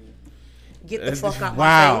Jr.? Get the fuck out my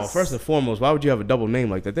Wow. face. First and foremost, why would you have a double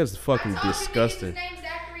name like that? That's fucking disgusting. His name's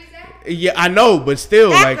Zachary. Yeah, I know, but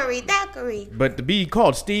still, Thackeray. but to be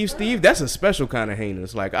called Steve, that's a special kind of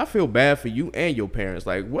heinous. Like, I feel bad for you and your parents.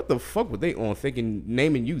 Like, what the fuck were they on thinking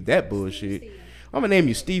naming you that bullshit? I'm gonna name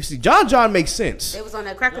you Steve. John makes sense. It was on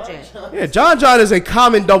that Cracker Jack. Yeah, John is a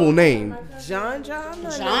common double name. John.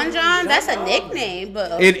 That's a nickname,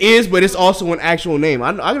 but It is, but it's also an actual name.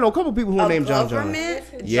 I know a couple people who are named John.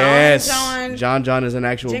 Yes, John is an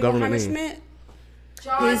actual government name.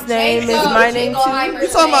 His name is my name too. You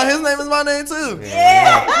talking about his name is my name too?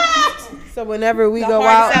 Yeah. So whenever we go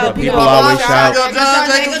out, out, People always shout. John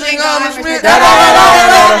Jacob Jingle Schmidt.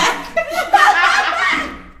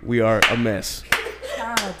 We are a mess.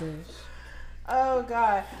 Childish. Oh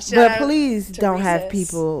God! Shout But out please to don't have Recess.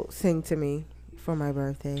 people sing to me for my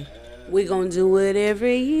birthday. We gonna do it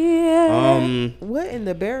every year. What in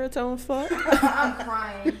the baritone fuck? I'm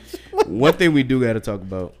crying. One thing we do got to talk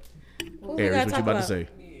about. we Aries, gotta what you talk about to about? say?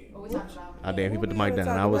 What we talking about? Ah, damn, he put the mic down.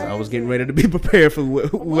 I was getting ready to be prepared for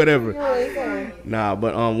whatever. Nah,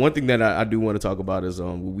 but one thing that I do want to talk about is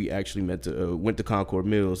we actually went to Concord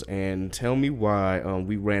Mills, and tell me why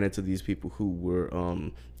we ran into these people who were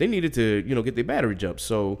they needed to get their battery jumped.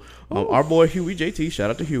 So our boy Huey JT, shout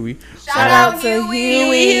out to Huey. Shout out to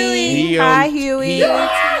Huey. He, Hi, Huey.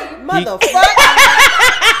 Motherfucker.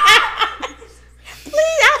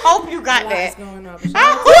 I hope you got What's that. going on?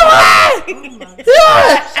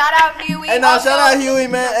 Shout out Huey. Hey, no, Also- shout out Huey,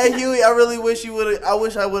 man. Hey, Huey, I really wish you would have. I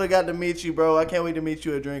wish I would have got to meet you, bro. I can't wait to meet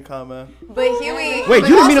you at DreamCon, man. But Huey. Wait, but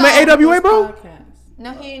you didn't meet him at also- AWA, bro? Podcast.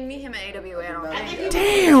 No, he didn't meet him at AWA. I don't think.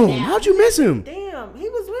 Damn, how'd you miss him? Damn, he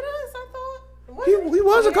was with us. I thought. He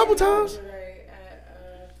was a couple times.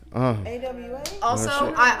 AWA. Also,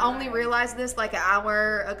 shit. I only realized this like an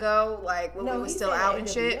hour ago, like when we were still out and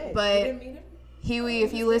shit. But Huey,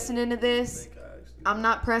 if you listening to this, I'm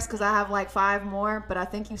not pressed because I have like 5 more, but I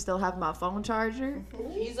think you still have my phone charger.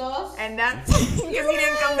 Jesus. And that's because he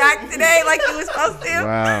didn't come back today like he was supposed to.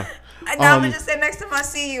 Wow. And now I'm gonna just sit next to him. I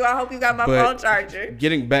see you. I hope you got my But phone charger.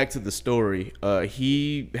 Getting back to the story,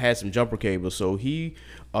 he had some jumper cables, so he,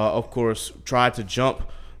 of course, tried to jump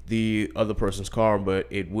the other person's car, but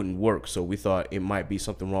it wouldn't work. So we thought it might be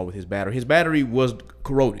something wrong with his battery. His battery was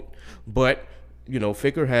corroded, but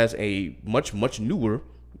Ficker has a much newer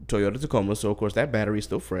Toyota Tacoma, so of course that battery is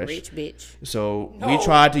still fresh. Rich bitch. So we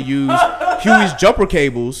tried to use Huey's jumper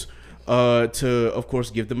cables to, of course,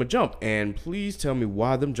 give them a jump. And please tell me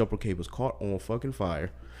why them jumper cables caught on fucking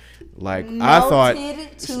fire. Like, I thought,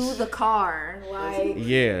 Melted to the car. Like,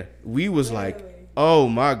 yeah, we was like, Oh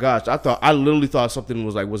my gosh! I literally thought something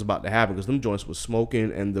was about to happen because them joints was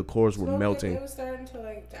smoking and the cores were melting. It was starting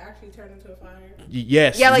to actually turn into a fire.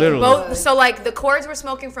 Yes, yeah, like literally. both. So like the cords were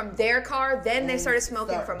smoking from their car, then they started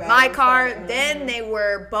smoking from my car, then they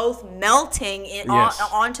were both melting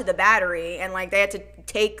onto the battery, and like they had to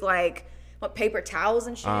take like paper towels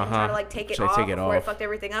and shit and try to like take it off before it fucked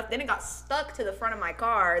everything up. Then it got stuck to the front of my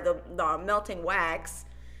car, the melting wax.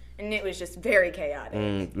 And it was just very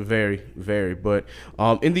chaotic. Very, very. But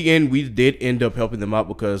in the end, we did end up helping them out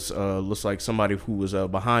because looks like somebody who was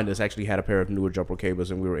behind us actually had a pair of newer jumper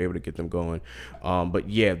cables, and we were able to get them going. But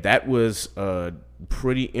yeah, that was a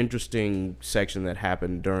pretty interesting section that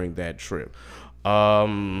happened during that trip.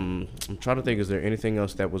 I'm trying to think, is there anything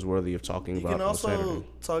else that was worthy of talking about? You can also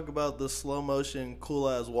talk about the slow motion, cool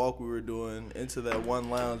ass walk we were doing into that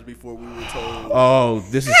one lounge before we were told. Oh,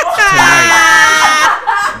 this is tonight.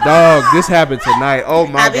 Dog, this happened tonight. Oh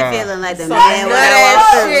my god. I be feeling like the man with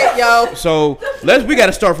that shit, yo. So we got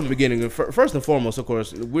to start from the beginning. First and foremost, of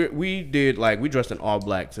course, we dressed in all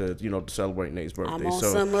black to to celebrate Nate's birthday. I'm on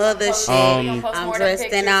some other shit. I'm dressed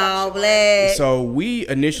in all black. So we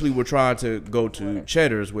initially were trying to go to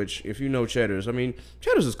Cheddar's, which if you know Cheddar's, I mean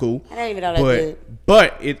Cheddar's is cool. I don't even know that good.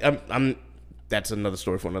 But that's another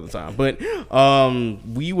story for another time. But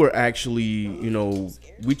we were actually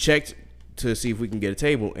we checked to see if we can get a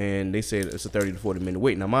table, and they said it's a 30 to 40 minute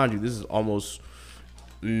wait. Now, mind you, this is almost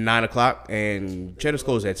 9 o'clock, and Cheddar's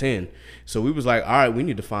closed at 10. So we was like, all right, we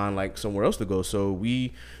need to find like somewhere else to go. So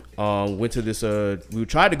we went to this. We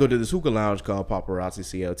tried to go to this hookah lounge called Paparazzi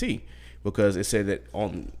CLT because it said that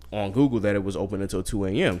on Google that it was open until 2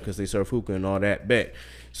 a.m. because they serve hookah and all that. Bet.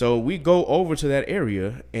 So we go over to that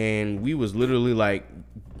area, and we was literally like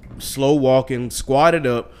slow walking, squatted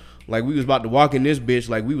up, like we was about to walk in this bitch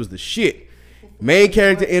like we was the shit. Main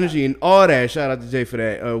character energy and all that. Shout out to Jay for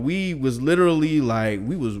that. We was literally like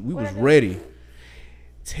we was ready.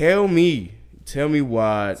 Tell me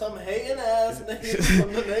why Some hating ass nigga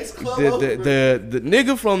from the next club the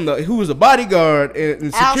nigga from who was a bodyguard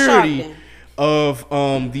and security of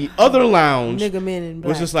the other lounge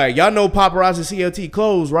was just like, y'all know Paparazzi CLT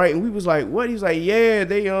closed, right? And we was like, what? He's like, yeah,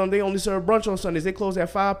 they only serve brunch on Sundays. They close at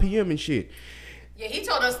 5 p.m. and shit. Yeah, he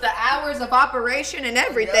told us the hours of operation and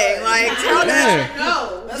everything. Yeah, like, tell us,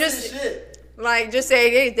 no, just shit. Like, just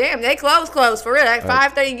say, hey, damn, they close for real. At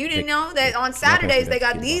 5:30, you didn't know that on Saturdays they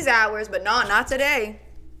got these hours, but no, not today.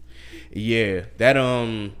 Yeah,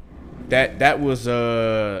 that was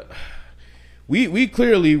we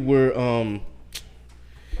clearly were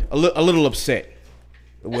a little upset.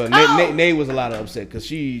 Well, Nay was a lot of upset because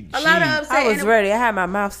I was ready. I had my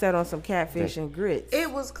mouth set on some catfish and grits.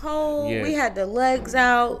 It was cold. Yeah. We had the legs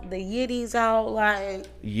out, the yitties out. Like,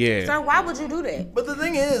 yeah. Sir, why would you do that? But the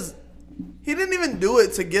thing is, he didn't even do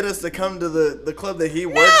it to get us to come to the club that he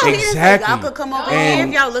worked at. Exactly. Y'all could come over here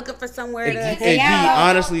if y'all looking for somewhere to hang out. He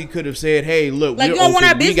honestly could have said, hey, look, like, we're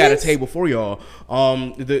open. We got a table for y'all.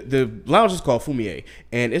 The lounge is called Fumier,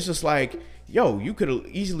 and it's just like, yo, you could have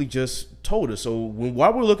easily just told us. So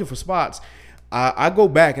while we're looking for spots, I go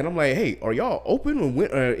back and I'm like, hey, are y'all open?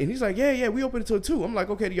 And he's like, yeah, we open until 2. I'm like,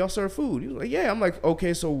 okay, do y'all serve food? He's like, yeah. I'm like,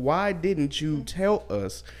 okay, so why didn't you tell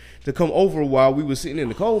us to come over while we were sitting in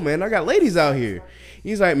the cold, man? I got ladies out here.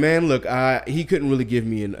 He's like, man, look, he couldn't really give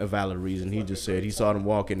me a valid reason. He just said he saw them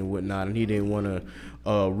walking and whatnot, and he didn't want to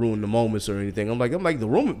ruin the moments or anything. I'm like, the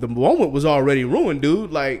moment was already ruined,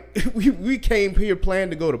 dude. Like, we came here planning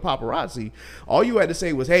to go to Paparazzi. All you had to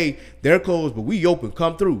say was, hey, they're closed, but we open.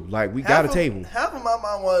 Come through. Like, we got a table. Half of my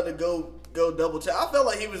mind wanted to go double check. I felt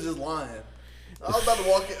like he was just lying. I was about to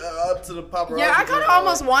walk up to the Paparazzi. Yeah, I kind of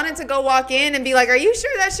almost wanted to go walk in and be like, are you sure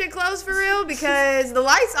that shit closed for real? Because the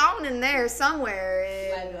light's on in there somewhere.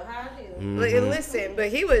 And listen, but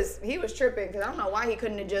he was tripping because I don't know why he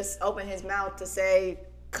couldn't have just opened his mouth to say,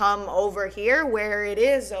 come over here where it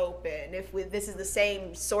is open if this is the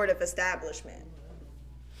same sort of establishment.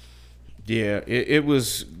 Yeah, it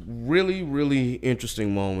was really, really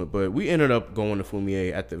interesting moment, but we ended up going to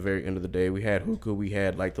Fumier at the very end of the day. We had hookah, we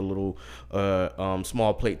had like the little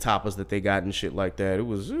small plate tapas that they got and shit like that. It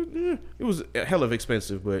was a hell of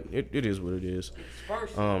expensive, but it is what it is.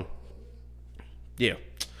 Yeah.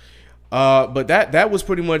 But that was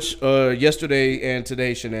pretty much yesterday and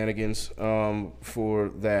today's shenanigans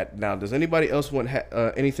for that. Now, does anybody else want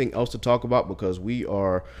anything else to talk about? Because we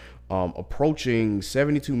are approaching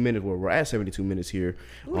 72 minutes. Well, we're at 72 minutes here.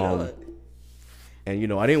 And,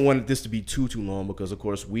 I didn't want this to be too long because, of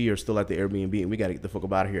course, we are still at the Airbnb and we got to get the fuck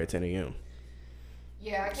up out of here at 10 a.m.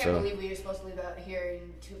 Yeah, I can't believe we were supposed to leave out here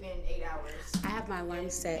in 8 hours. I have my one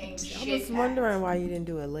set. I was wondering why you didn't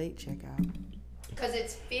do a late checkout. Because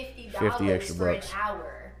it's $50 $50 extra for bucks. an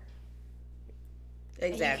hour.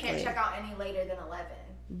 Exactly. And you can't check out any later than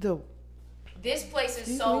 11. This place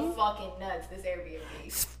is fucking nuts, this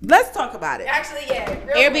Airbnb. Let's talk about it. Actually, yeah.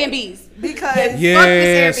 Airbnbs. Because fuck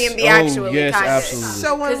this Airbnb, actually. Yes, kinda. absolutely.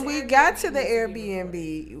 So when we got to the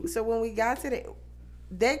Airbnb,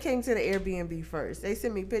 they came to the Airbnb first. They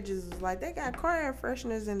sent me pictures. It was like, they got car air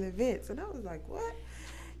fresheners in the vents. And I was like, what?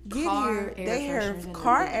 They have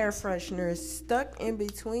car air fresheners stuck in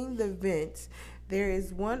between the vents. There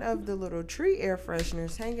is one of the little tree air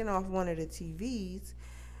fresheners hanging off one of the TVs.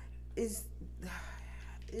 It's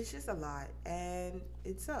just a lot, and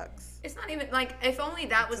it sucks. It's not even like, if only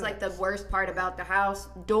that was like the worst part about the house.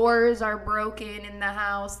 Doors are broken in the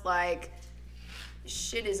house. Like,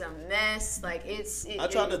 shit is a mess. Like, I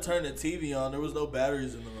tried to turn the TV on. There was no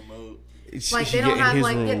batteries in the remote. Like, they don't have,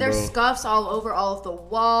 like, there's scuffs all over all of the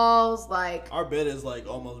walls. Like, our bed is like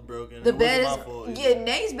almost broken. The bed is,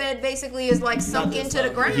 Nate's bed basically is like sunk into the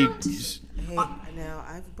ground. Now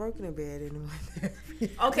I've broken a bed in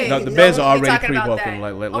Okay, no, the beds are already pre-broken.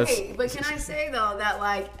 Okay, but can I say though that,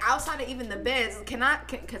 like, outside of even the beds,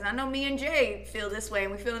 because I know me and Jay feel this way,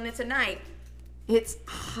 and we're feeling it tonight. It's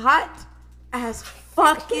hot as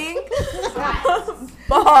fucking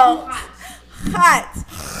balls. Hot.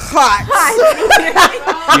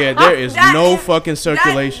 Yeah, there is no fucking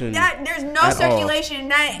circulation. There's no circulation.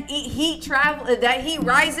 That heat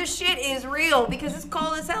rises shit is real, because it's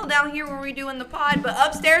cold as hell down here where we doing the pod, but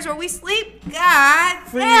upstairs where we sleep, god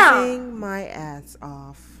damn. Freezing my ass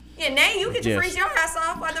off. Yeah, Nate, you get to freeze your ass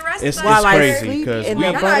off while the rest it's of us crazy because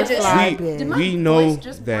we know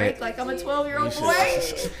that like I'm a 12-year-old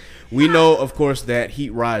boy. We know, of course, that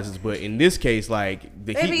heat rises, but in this case, like,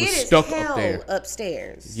 the heat was stuck up there.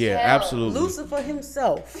 Upstairs. Yeah, absolutely. Lucifer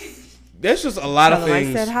himself. There's just a lot of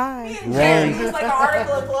things said hi. wrong. It's like an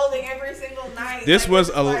article of clothing every single night. There's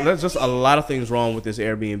just a lot of things wrong with this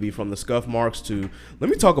Airbnb, from the scuff marks to. Let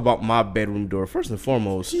me talk about my bedroom door first and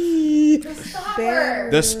foremost.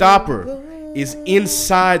 The stopper is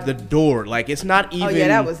inside the door. Like, it's not even. Oh yeah,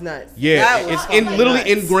 that was nuts. Yeah, it's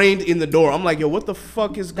literally ingrained in the door. I'm like, yo, what the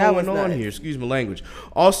fuck is going on here? Excuse my language.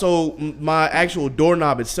 Also, my actual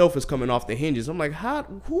doorknob itself is coming off the hinges. I'm like,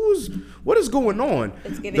 what is going on?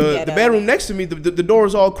 The bedroom next to me, the door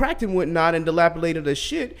is all cracked and whatnot and dilapidated as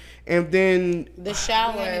shit. And then the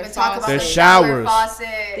shower. The shower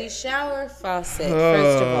faucet.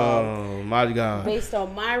 First of all, oh my god! Based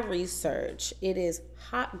on my research, it is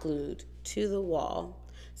hot glued to the wall.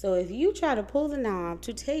 So if you try to pull the knob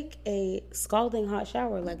to take a scalding hot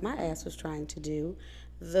shower like my ass was trying to do,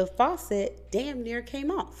 the faucet damn near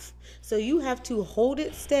came off. So you have to hold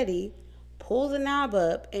it steady, pull the knob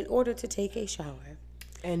up in order to take a shower.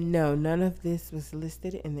 And no, none of this was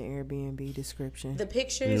listed in the Airbnb description. The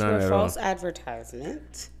pictures were false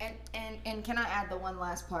advertisement. And can I add the one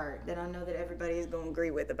last part that I know that everybody is going to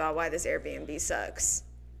agree with about why this Airbnb sucks?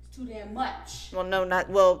 It's too damn much. Well, no,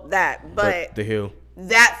 but the hill.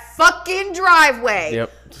 That fucking driveway.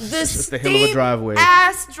 Yep. It's the hill of a driveway.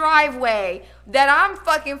 Ass driveway that I'm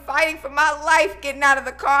fucking fighting for my life getting out of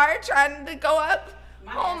the car trying to go up.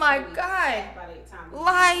 Oh my god.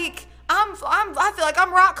 Like, I feel like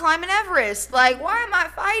I'm rock climbing Everest. Like, why am I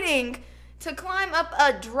fighting to climb up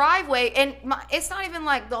a driveway? And it's not even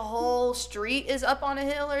like the whole street is up on a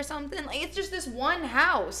hill or something. Like, it's just this one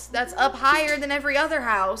house that's up higher than every other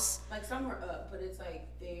house. Like, some are up, but it's like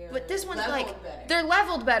but this one's like they're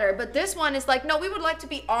leveled better. But this one is like, no, we would like to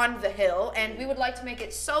be on the hill, and we would like to make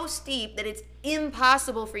it so steep that it's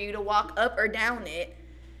impossible for you to walk up or down it.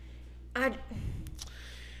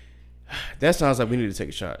 That sounds like we need to take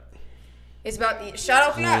a shot. It's about the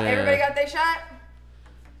shot. Everybody got their shot?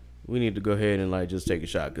 We need to go ahead and like just take a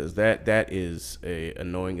shot, because that is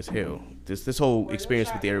annoying as hell. This whole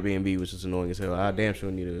experience with the Airbnb was just annoying as hell. I damn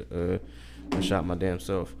sure need a shot my damn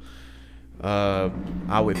self.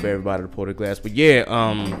 I'll wait for everybody to pour the glass. But yeah,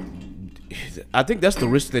 I think that's the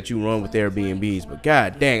risk that you run with Airbnbs. But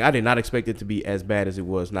god dang, I did not expect it to be as bad as it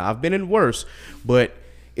was. Now, I've been in worse, but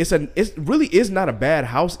it really is not a bad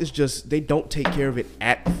house. It's just they don't take care of it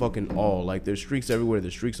at fucking all. Like, there's streaks everywhere.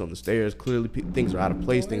 There's streaks on the stairs. Clearly, things are out of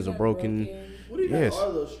place. Things are broken. What do you mean are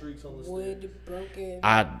those streaks on the stairs? Wood broken.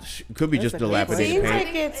 Could be just dilapidated paint.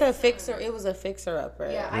 Like it's a fixer. It was a fixer upper.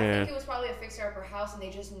 Yeah, I think it was probably a fixer upper house, and they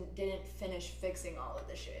just didn't finish fixing all of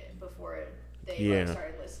the shit before they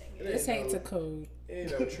started listing. This ain't to code.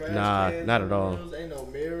 Ain't no trash cans, not at all. Ain't no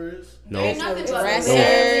mirrors. No. Ain't nothing but dressers.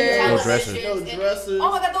 No dressers.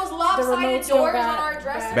 Oh my god, those lopsided doors on our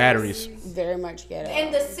dressers. Batteries. Very much ghetto.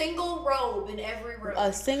 And the single robe in every room.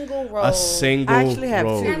 A single robe. A single I actually have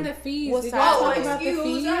robe. two. And the fees. What's Did that? y'all Oh, talk about the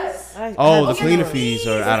excuse fees? us. The cleaning fees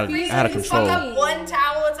are out of control. Fuck up one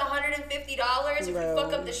towel, it's $150. If Bro. you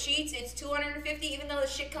fuck up the sheets, it's $250. Even though the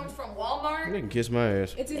shit comes from Walmart. They can kiss my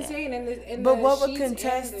ass. It's insane. And But the what would sheets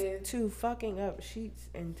contest and to fucking up sheets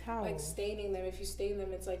and towels? like staining them? If you stain them,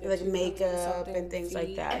 it's like a Like 200 makeup something and things like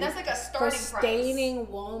fee. that. And that's like a For starting price. staining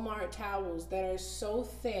Walmart towels that are so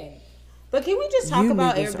thin. But can we just talk You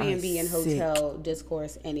about niggas are Airbnb and hotel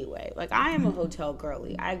discourse anyway? Like, I am a hotel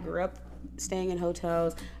girly. I grew up staying in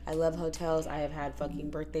hotels. I love hotels. I have had fucking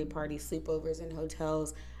birthday parties, sleepovers in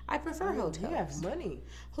hotels. I prefer hotels. You have money.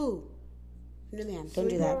 Who? No, ma'am. Don't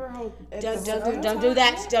do Sleepover that. at Don't the do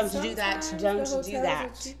that. Sometimes Don't do that. the Don't hotels do are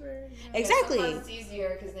that. cheaper. Exactly. Sometimes it's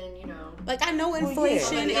easier because then, you know. Like, I know yeah.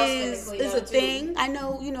 inflation Somebody else gonna is clean a up, too. thing. I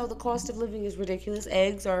know, you know, the cost of living is ridiculous.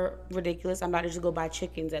 Eggs are ridiculous. I'm about to just go buy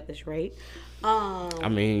chickens at this rate. I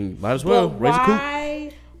mean, might as well But raise a coop.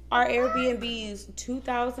 why are Airbnbs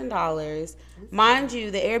 $2,000? Mind you,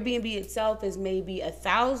 the Airbnb itself is maybe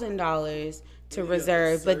 $1,000 to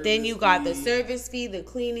reserve, but then you got the service fee, the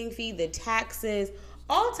cleaning fee, the taxes,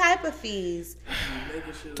 all type of fees.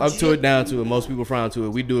 Up to it, down to it. Most people frown to it.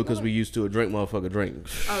 We do it because we used to it. Drink, motherfucker, drink.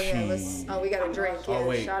 Oh, yeah. We got a drink. Yeah, Oh,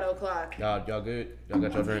 wait. Shot o'clock. Y'all good? Y'all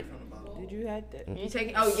got your drink? Did you have that? You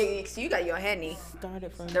taking? Oh, yeah, so you got your Henny.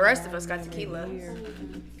 Started from The rest of us got tequila. You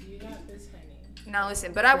got this, honey. Now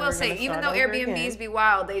listen, but I will we're say, gonna even start though over Airbnbs again. be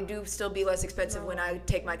wild, they do still be less expensive when I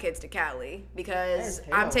take my kids to Cali because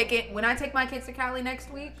when I take my kids to Cali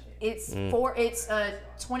next week, it's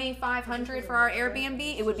 $2,500 for our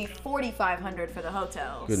Airbnb. It would be $4,500 for the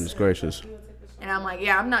hotels. Goodness gracious. And I'm like,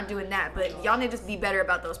 yeah, I'm not doing that. But y'all need to be better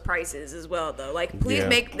about those prices as well, though. Like, please Yeah.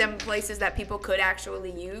 make them places that people could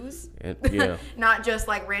actually use. Yeah. Not just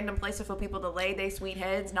like random places for people to lay their sweet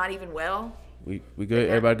heads. Not even well. We good?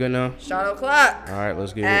 Everybody good now? Shot o'clock. All right,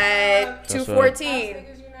 let's get it. At That's 2:14.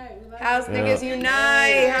 House niggas Yeah.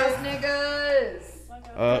 unite. House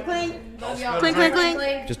niggas. Clink, Love y'all. clink, clink,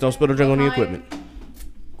 clink. Just don't spill the drink on the equipment.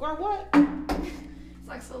 Or what? It's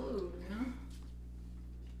like salute,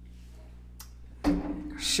 you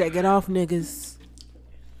know? Shake it off, niggas.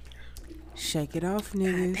 Shake it off,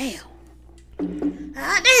 niggas. Damn.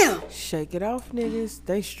 Ah, damn. Shake it off, niggas.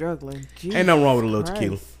 They struggling. Ain't nothing wrong with a little Jesus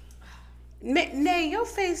tequila. Christ. Nay, your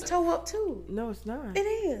face toe up too. No, it's not. It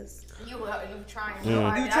is. You trying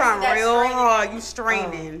You trying real hard. You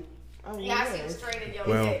straining. Oh, Yeah, I see you straining your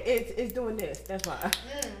Well, head. It's doing this. That's why.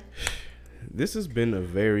 this has been a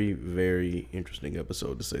very, very interesting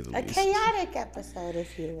episode, to say the A least. chaotic episode,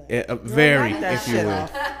 if you will. Yeah, very, Knock that if you shit will.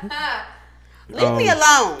 off. Leave me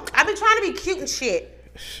alone. I've been trying to be cute and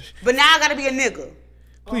shit, but now I gotta be a nigga.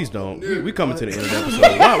 Please don't. We coming to the end of the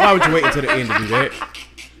episode. Why would you wait until the end to do that?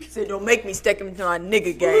 So don't make me step into my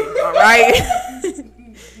nigga game, all right?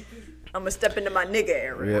 I'm gonna step into my nigga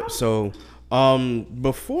area. Yep. So,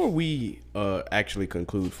 before we actually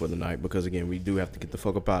conclude for the night, because again we do have to get the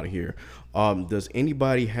fuck up out of here. Does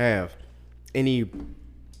anybody have any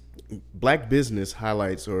black business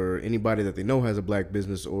highlights, or anybody that they know has a black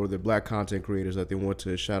business, or the black content creators that they want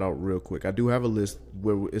to shout out real quick? I do have a list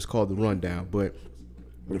where it's called the rundown, but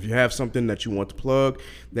if you have something that you want to plug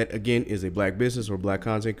that again is a black business or black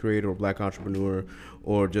content creator or black entrepreneur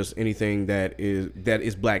or just anything that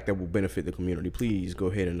is black that will benefit the community, please go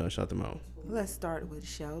ahead and shout them out. Let's start with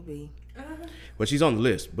Shelby. But she's on the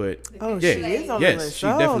list, but Oh, yeah, she is on yes, the list. she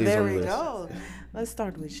definitely is there on the we list. go. Let's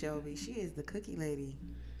start with Shelby. She is the cookie lady.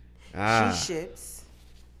 Ah, She ships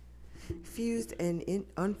fused and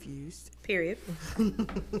unfused, Period.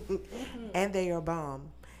 and they are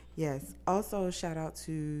bomb. Yes. Also, shout out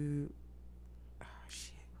to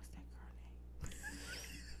what's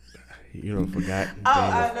that girl name? you know, forgot.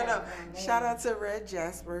 No. Shout out to Red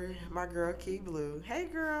Jasper, my girl Key Blue. Hey,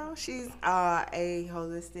 girl. She's a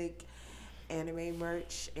holistic anime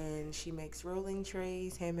merch, and she makes rolling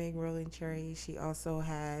trays, handmade rolling trays. She also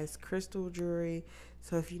has crystal jewelry.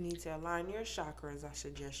 So if you need to align your chakras, I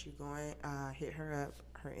suggest you go and hit her up.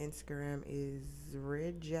 Her Instagram is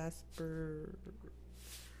Red Jasper.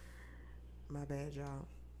 My bad, y'all.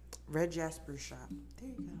 Red Jasper Shop. There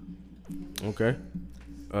you go. Okay.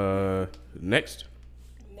 Next.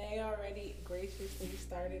 They already graciously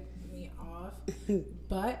started me off,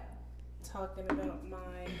 but talking about my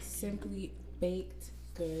Simply Baked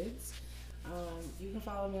goods. You can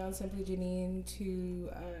follow me on Simply Janine to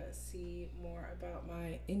see more about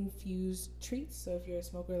my infused treats. So if you're a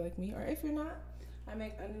smoker like me, or if you're not, I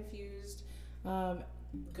make uninfused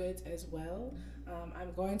goods as well.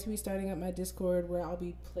 I'm going to be starting up my Discord where I'll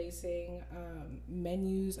be placing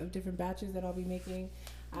menus of different batches that I'll be making.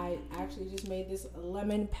 I actually just made this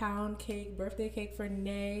lemon pound cake, birthday cake for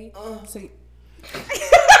Nay. So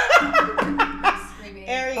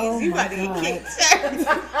Aries, you about to get kicked.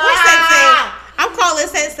 What's Sensei? I'm calling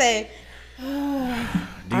Sensei.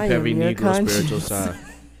 Deep heavy Negro spiritual side.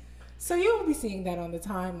 So you will be seeing that on the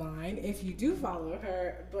timeline if you do follow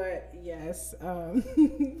her. But yes,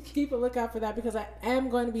 keep a lookout for that because I am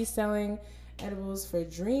going to be selling edibles for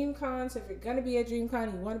DreamCon. So if you're going to be at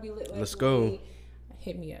DreamCon, you want to be lit. Let's go. Me,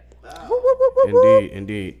 hit me up.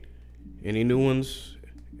 Indeed. Any new ones,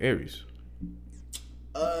 Aries?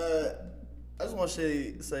 I just want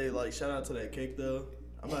to say like shout out to that cake though.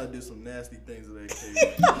 I'm about to do some nasty things to that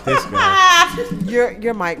cake. This guy.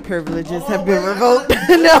 Your mic privileges have been revoked. No.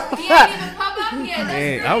 He ain't even pop up yet.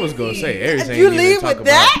 Hey, I was gonna say Aries ain't You even leave talk with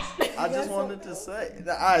that? I just wanted to say.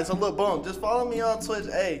 All right, so look, boom. Just follow me on Twitch.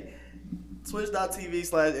 Hey,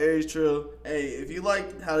 twitch.tv/AriesTrill. Hey, if you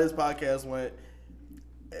like how this podcast went,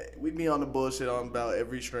 we be on the bullshit on about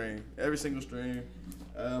every stream, every single stream.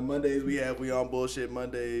 Mondays we on bullshit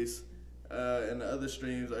Mondays, and the other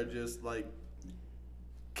streams are just like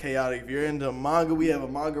chaotic. If you're into manga, we have a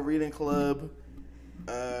manga reading club.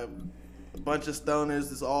 A bunch of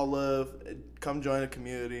stoners. It's all love. Come join the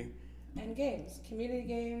community. And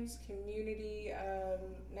community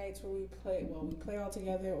nights where we play. Well, we play all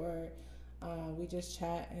together, or we just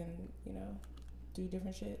chat and do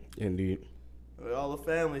different shit. Indeed. We're all a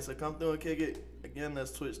family, so come through and kick it. Again,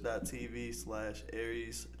 that's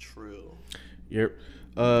twitch.tv/AriesTrill. Yep.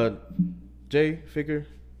 Jay, figure.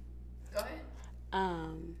 Go ahead.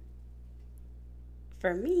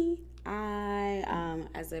 For me, I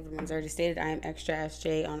as everyone's already stated, I am Extra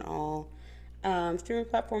SJ on all streaming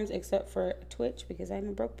platforms except for Twitch because I'm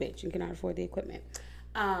a broke bitch and cannot afford the equipment.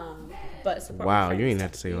 But support. Wow, you ain't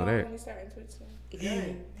have to say all that.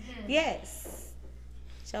 Yes.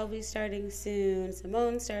 Shelby's starting soon.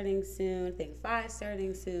 Simone's starting soon. I think Fi's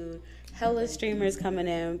starting soon. Hella streamers coming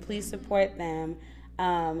in. Please support them.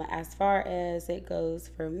 As far as it goes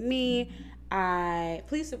for me,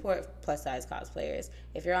 please support plus size cosplayers.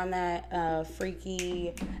 If you're on that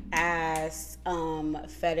freaky ass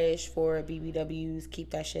fetish for BBWs,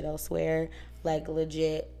 keep that shit elsewhere. Like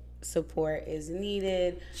legit support is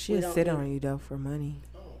needed. She'll sit on you though for money.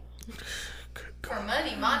 For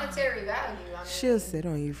money, monetary value. She'll sit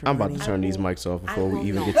on you for money. I'm about to turn these mics off before we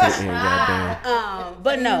even get to the end, goddamn.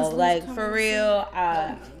 But no, like for real,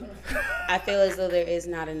 I feel as though there is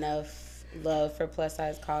not enough love for plus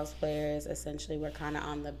size cosplayers. Essentially, we're kind of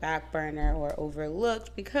on the back burner or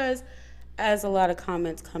overlooked because as a lot of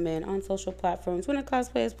comments come in on social platforms, when a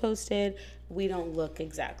cosplay is posted, we don't look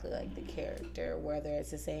exactly like the character, whether it's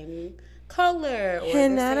the same color or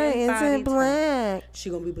Hinata isn't black. She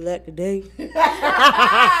gonna be black today.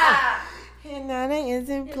 Hinata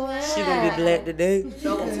isn't black. She gonna be black today.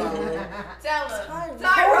 Tell her.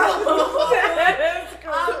 Tyrone.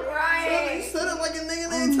 I'm crying. He said it like a nigga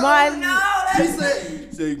named Tyrone. No, he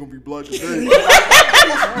said you gonna be black today.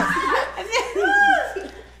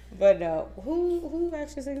 But no, who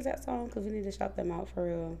actually sings that song? Because we need to shout them out for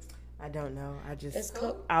real. I don't know. It's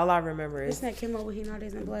all I remember is that came up with Hinata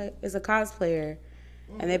Isn't Black. It's a cosplayer,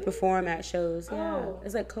 and they perform at shows. Yeah,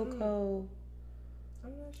 it's like Coco. I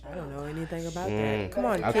don't know anything about that. Come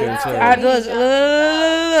on, I kids. couldn't tell. Look.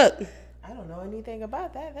 I don't know anything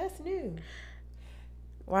about that. That's new.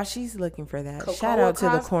 While she's looking for that, Coco shout out to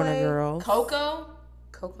the cosplay? corner girls. Coco?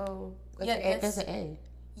 Yeah, that's an A.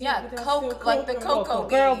 Yeah, Coco, like the Coco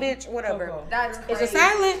Girl, game. bitch, whatever. Coco. That's Is crazy. it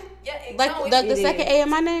silent? Yeah, Like no, the second A in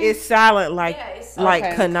my name? It's silent like it's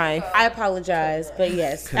knife. I apologize, but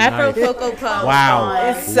yes. Knife. Afro Coco Puff Wow.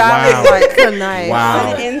 on It's silent like knife.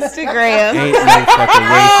 Wow. Instagram. Ain't no fucking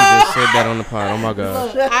way she just said that on the pod. Oh my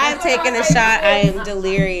god. I'm taking a shot. I am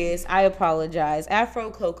delirious. I apologize. Afro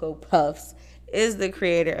Coco Puffs is the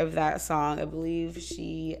creator of that song. I believe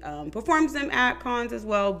she performs them at cons as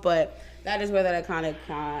well, but that is where that iconic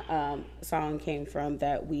song came from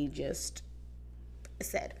that we just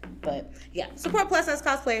said. But yeah, support plus size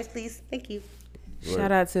cosplayers, please. Thank you.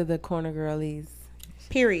 Shout out to the corner girlies.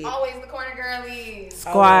 Period. Always the corner girlies.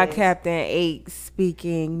 Squad Always. Captain 8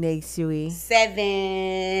 speaking Neisui.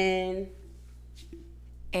 7.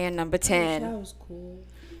 And number 10. That was cool.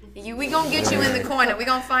 We gonna get you in the corner. We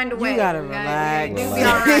gonna find a way. You gotta Okay? relax. You be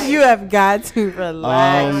all right. You have got to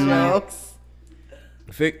relax, yo.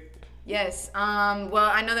 Vic. Yes. Well,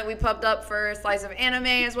 I know that we popped up for Slice of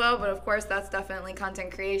Anime as well, but of course that's definitely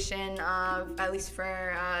content creation. At least for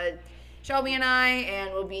Shelby and I,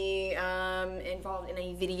 and we'll be involved in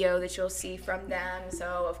a video that you'll see from them.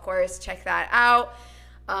 So, of course, check that out.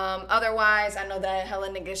 Otherwise, I know that hella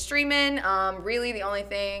niggas streaming. Really, the only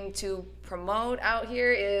thing to promote out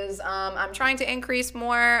here is I'm trying to increase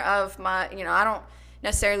more of my, I don't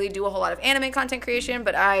necessarily do a whole lot of anime content creation,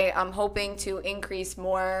 but I am hoping to increase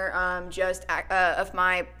more of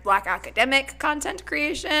my Black academic content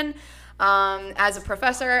creation. As a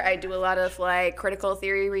professor, I do a lot of like critical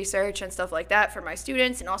theory research and stuff like that for my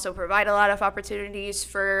students, and also provide a lot of opportunities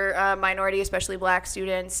for minority, especially Black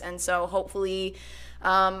students. And so hopefully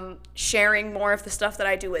sharing more of the stuff that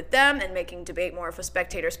I do with them and making debate more of a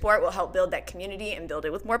spectator sport will help build that community and build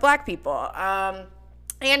it with more Black people.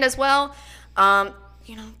 And as well,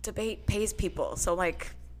 debate pays people. So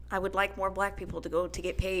like, I would like more Black people to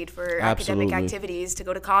get paid for academic activities, to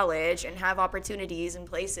go to college and have opportunities in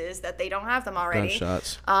places that they don't have them already.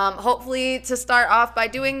 Gunshots. Hopefully, to start off by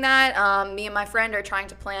doing that, me and my friend are trying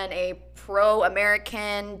to plan a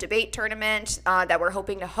pro-American debate tournament that we're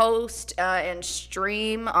hoping to host and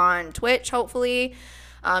stream on Twitch, hopefully.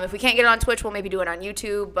 If we can't get it on Twitch, we'll maybe do it on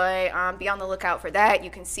YouTube, but be on the lookout for that.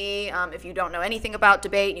 You can see if you don't know anything about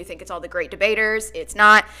debate and you think it's all the great debaters, it's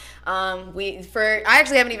not. I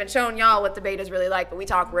actually haven't even shown y'all what debate is really like, but we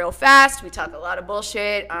talk real fast, we talk a lot of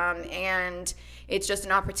bullshit, and it's just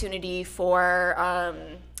an opportunity for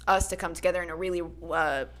us to come together in a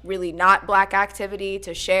really not Black activity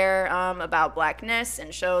to share about Blackness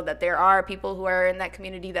and show that there are people who are in that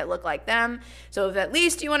community that look like them. So if at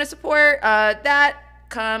least you want to support that,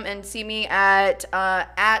 come and see me at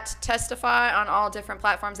Testify on all different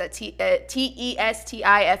platforms at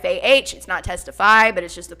TESTIFAH. It's not Testify, but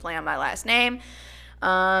it's just a play on my last name.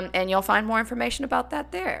 And you'll find more information about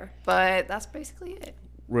that there. But that's basically it.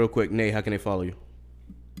 Real quick, Nate, how can they follow you?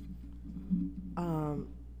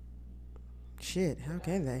 Shit, how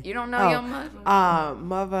can they? You don't know your mother?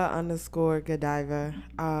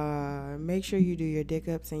 Mother_Godiva. Make sure you do your dick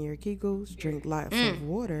ups and your kegels. Drink lots of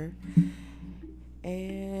water.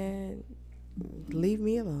 And leave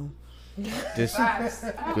me alone. This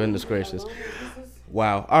goodness gracious.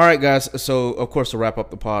 Wow. All right, guys. So, of course, to wrap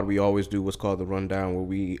up the pod, we always do what's called the rundown, where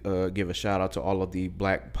we give a shout out to all of the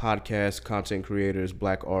Black podcast content creators,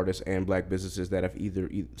 Black artists, and Black businesses that have either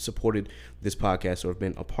supported this podcast or have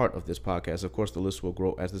been a part of this podcast. Of course, the list will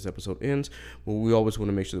grow as this episode ends, but we always want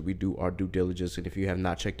to make sure that we do our due diligence. And if you have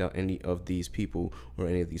not checked out any of these people or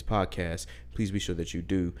any of these podcasts, please be sure that you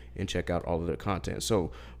do and check out all of their content.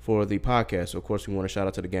 So, for the podcast, of course, we want to shout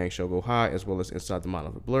out to the Gang Show Go High, as well as Inside the Mind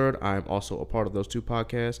of the Blurred. I am also a part of those two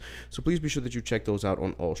podcasts, so please be sure that you check those out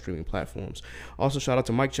on all streaming platforms. Also, shout out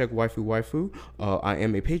to Mike Check Waifu. I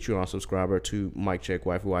am a Patreon subscriber to Mike Check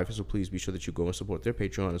Waifu, so please be sure that you go and support their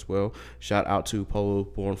Patreon as well. Shout out to Polo,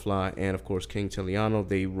 Bornfly, and of course King Teliano.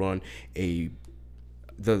 They run the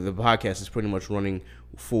podcast is pretty much running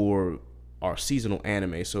for our seasonal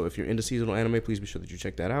anime. So if you're into seasonal anime, please be sure that you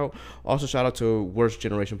check that out. Also, shout out to Worst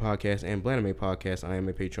Generation Podcast and Blanime Podcast. I am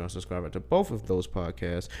a Patreon subscriber to both of those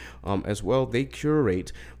podcasts as well. They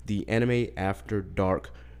curate the Anime After Dark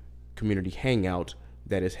community hangout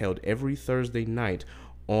that is held every Thursday night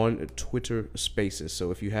on Twitter Spaces.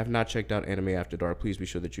 So if you have not checked out Anime After Dark, please be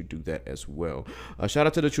sure that you do that as well. Shout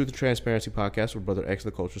out to the Truth and Transparency Podcast with Brother X,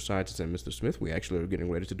 the Culture Scientist, and Mr. Smith. We actually are getting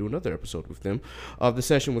ready to do another episode with them. The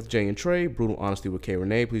Session with Jay and Trey, Brutal Honesty with K.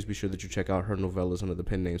 Renee. Please be sure that you check out her novellas under the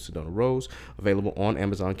pen name Sedona Rose, available on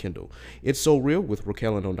Amazon Kindle. It's So Real with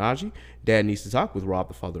Raquel and Onaji. Dad Needs to Talk with Rob,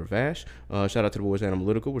 the father of Ash. Shout out to the boys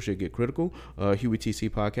Analytical, where shit get critical. Huey TC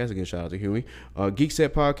Podcast, again, shout out to Huey. Geek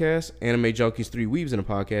Set Podcast, Anime Junkies 3 Weaves in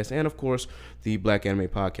a Podcast, and of course, the Black Anime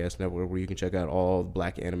Podcast Network, where you can check out all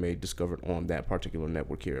Black anime discovered on that particular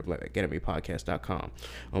network here at blackanimepodcast.com.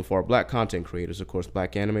 For our Black content creators, of course,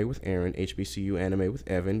 Black Anime with Aaron, HBCU Anime with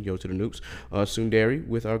Evan, Yo to the Noops, Sundari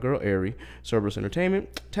with our girl Ari, Cerberus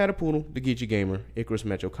Entertainment, Tatapoodle, the Geechee Gamer, Icarus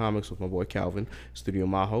Metro Comics with my boy Calvin, Studio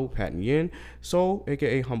Maho, Pat and Yin, Soul,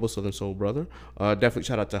 aka Humble Southern Soul Brother. Definitely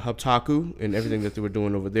shout out to Hubtaku and everything that they were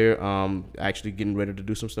doing over there. Actually getting ready to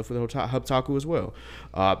do some stuff with Hubtaku as well.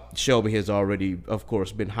 Shelby has already, of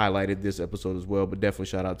course, been highlighted this episode as well, but definitely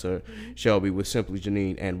shout out to Shelby with Simply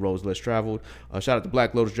Janine and Rose Less Traveled. Shout out to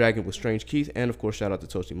Black Lotus Dragon with Strange Keith, and of course, shout out to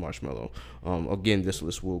Toasty Marshmallow. Again, this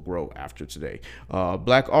list will grow after today.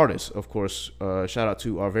 Black artists, of course, shout out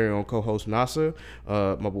to our very own co-host Nasa,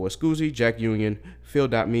 my boy Scoozy, Jack Union,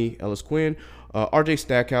 Phil.me, Ellis Quinn, RJ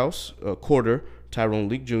Stackhouse, Quarter, Tyrone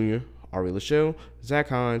Leak Jr., Ari Lachelle, Zach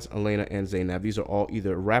Hines, Elena, and Zaynab. These are all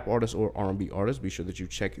either rap artists or R&B artists. Be sure that you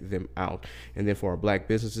check them out. And then for our black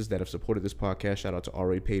businesses that have supported this podcast, shout out to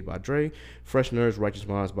Already Paid by Dre, Fresh Nerds, Righteous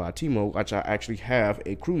Minds by Timo, which I actually have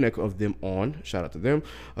a crew neck of them on. Shout out to them.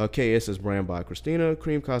 KS's Brand by Christina,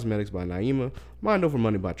 Cream Cosmetics by Naima, Mind Over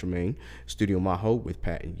Money by Tremaine, Studio Maho with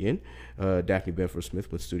Pat and Yin, Daphne Benford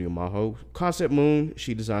Smith with Studio Maho, Concept Moon,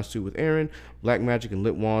 She Designs Too with Aaron, Black Magic and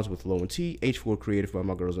Lit Wands with Low and T, H4 Creative by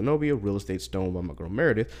my girl Zenobia, Real Estate Stone by my girl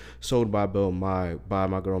Meredith, Sold by Bell by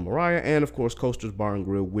my girl Mariah, and of course Coasters Bar and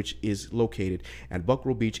Grill, which is located at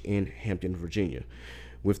Buckrow Beach in Hampton, Virginia.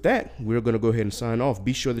 With that, we're going to go ahead and sign off.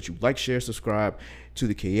 Be sure that you like, share, subscribe to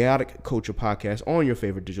the Chaotic Culture Podcast on your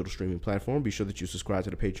favorite digital streaming platform. Be sure that you subscribe to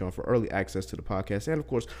the Patreon for early access to the podcast and, of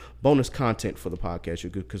course, bonus content for the podcast. You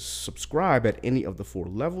could subscribe at any of the 4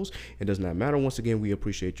 levels. It does not matter. Once again, we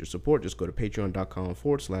appreciate your support. Just go to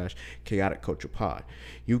patreon.com/Chaotic Culture Pod.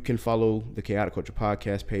 You can follow the Chaotic Culture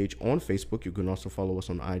Podcast page on Facebook. You can also follow us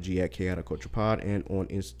on IG at Chaotic Culture Pod and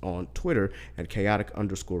on Twitter at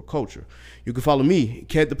Chaotic_Culture. You can follow me,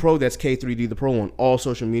 Ked the Pro, that's K3D the Pro, on all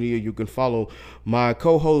social media. You can follow my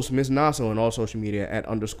co-host, Miss Nasa, on all social media at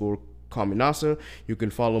 _Call Me Nasa. You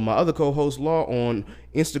can follow my other co-host, Law, on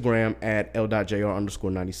Instagram at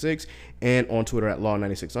L.JR_96 and on Twitter at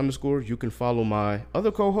Law96_. You can follow my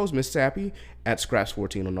other co-host, Miss Sappy, at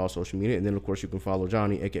Scraps14 on all social media. And then, of course, you can follow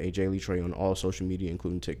Johnny, a.k.a. Jaylee Trey, on all social media,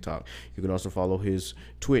 including TikTok. You can also follow his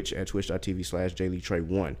Twitch at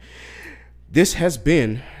twitch.tv/JayleeTrey1. This has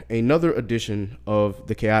been another edition of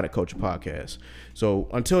the Chaotic Culture Podcast. So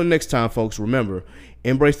until next time, folks, remember,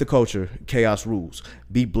 embrace the culture, chaos rules.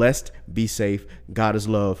 Be blessed, be safe. God is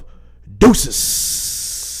love.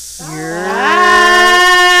 Deuces.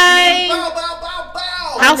 Bye. Bow, bow, bow,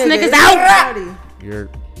 bow. House niggas out. You're...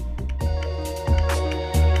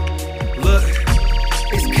 Look,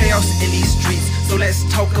 it's chaos in these streets, so let's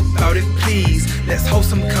talk about it, please. Let's hold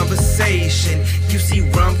some conversation. You see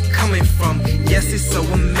where I'm coming from. Yes, it's so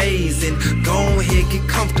amazing. Go ahead, get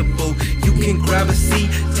comfortable. You can grab a seat,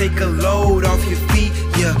 take a load off your feet.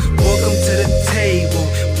 Yeah, welcome to the table.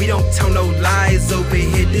 We don't tell no lies over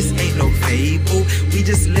here. This ain't no fable. We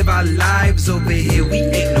just live our lives over here. We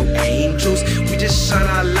ain't no angels. We just shine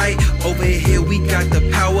our light over here. We got the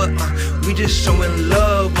power. We just showing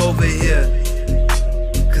love over here.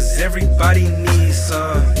 Cause everybody needs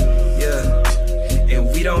some, yeah, and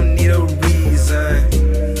we don't need a reason.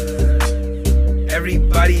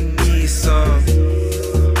 Everybody needs some,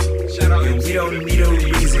 and we don't need a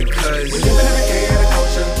reason. Cause we're living in a chaotic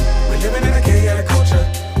culture. We're living in a chaotic culture.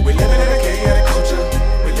 We're living in a